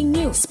something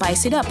new,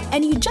 spice it up,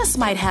 and you just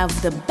might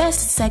have the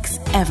best sex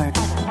ever.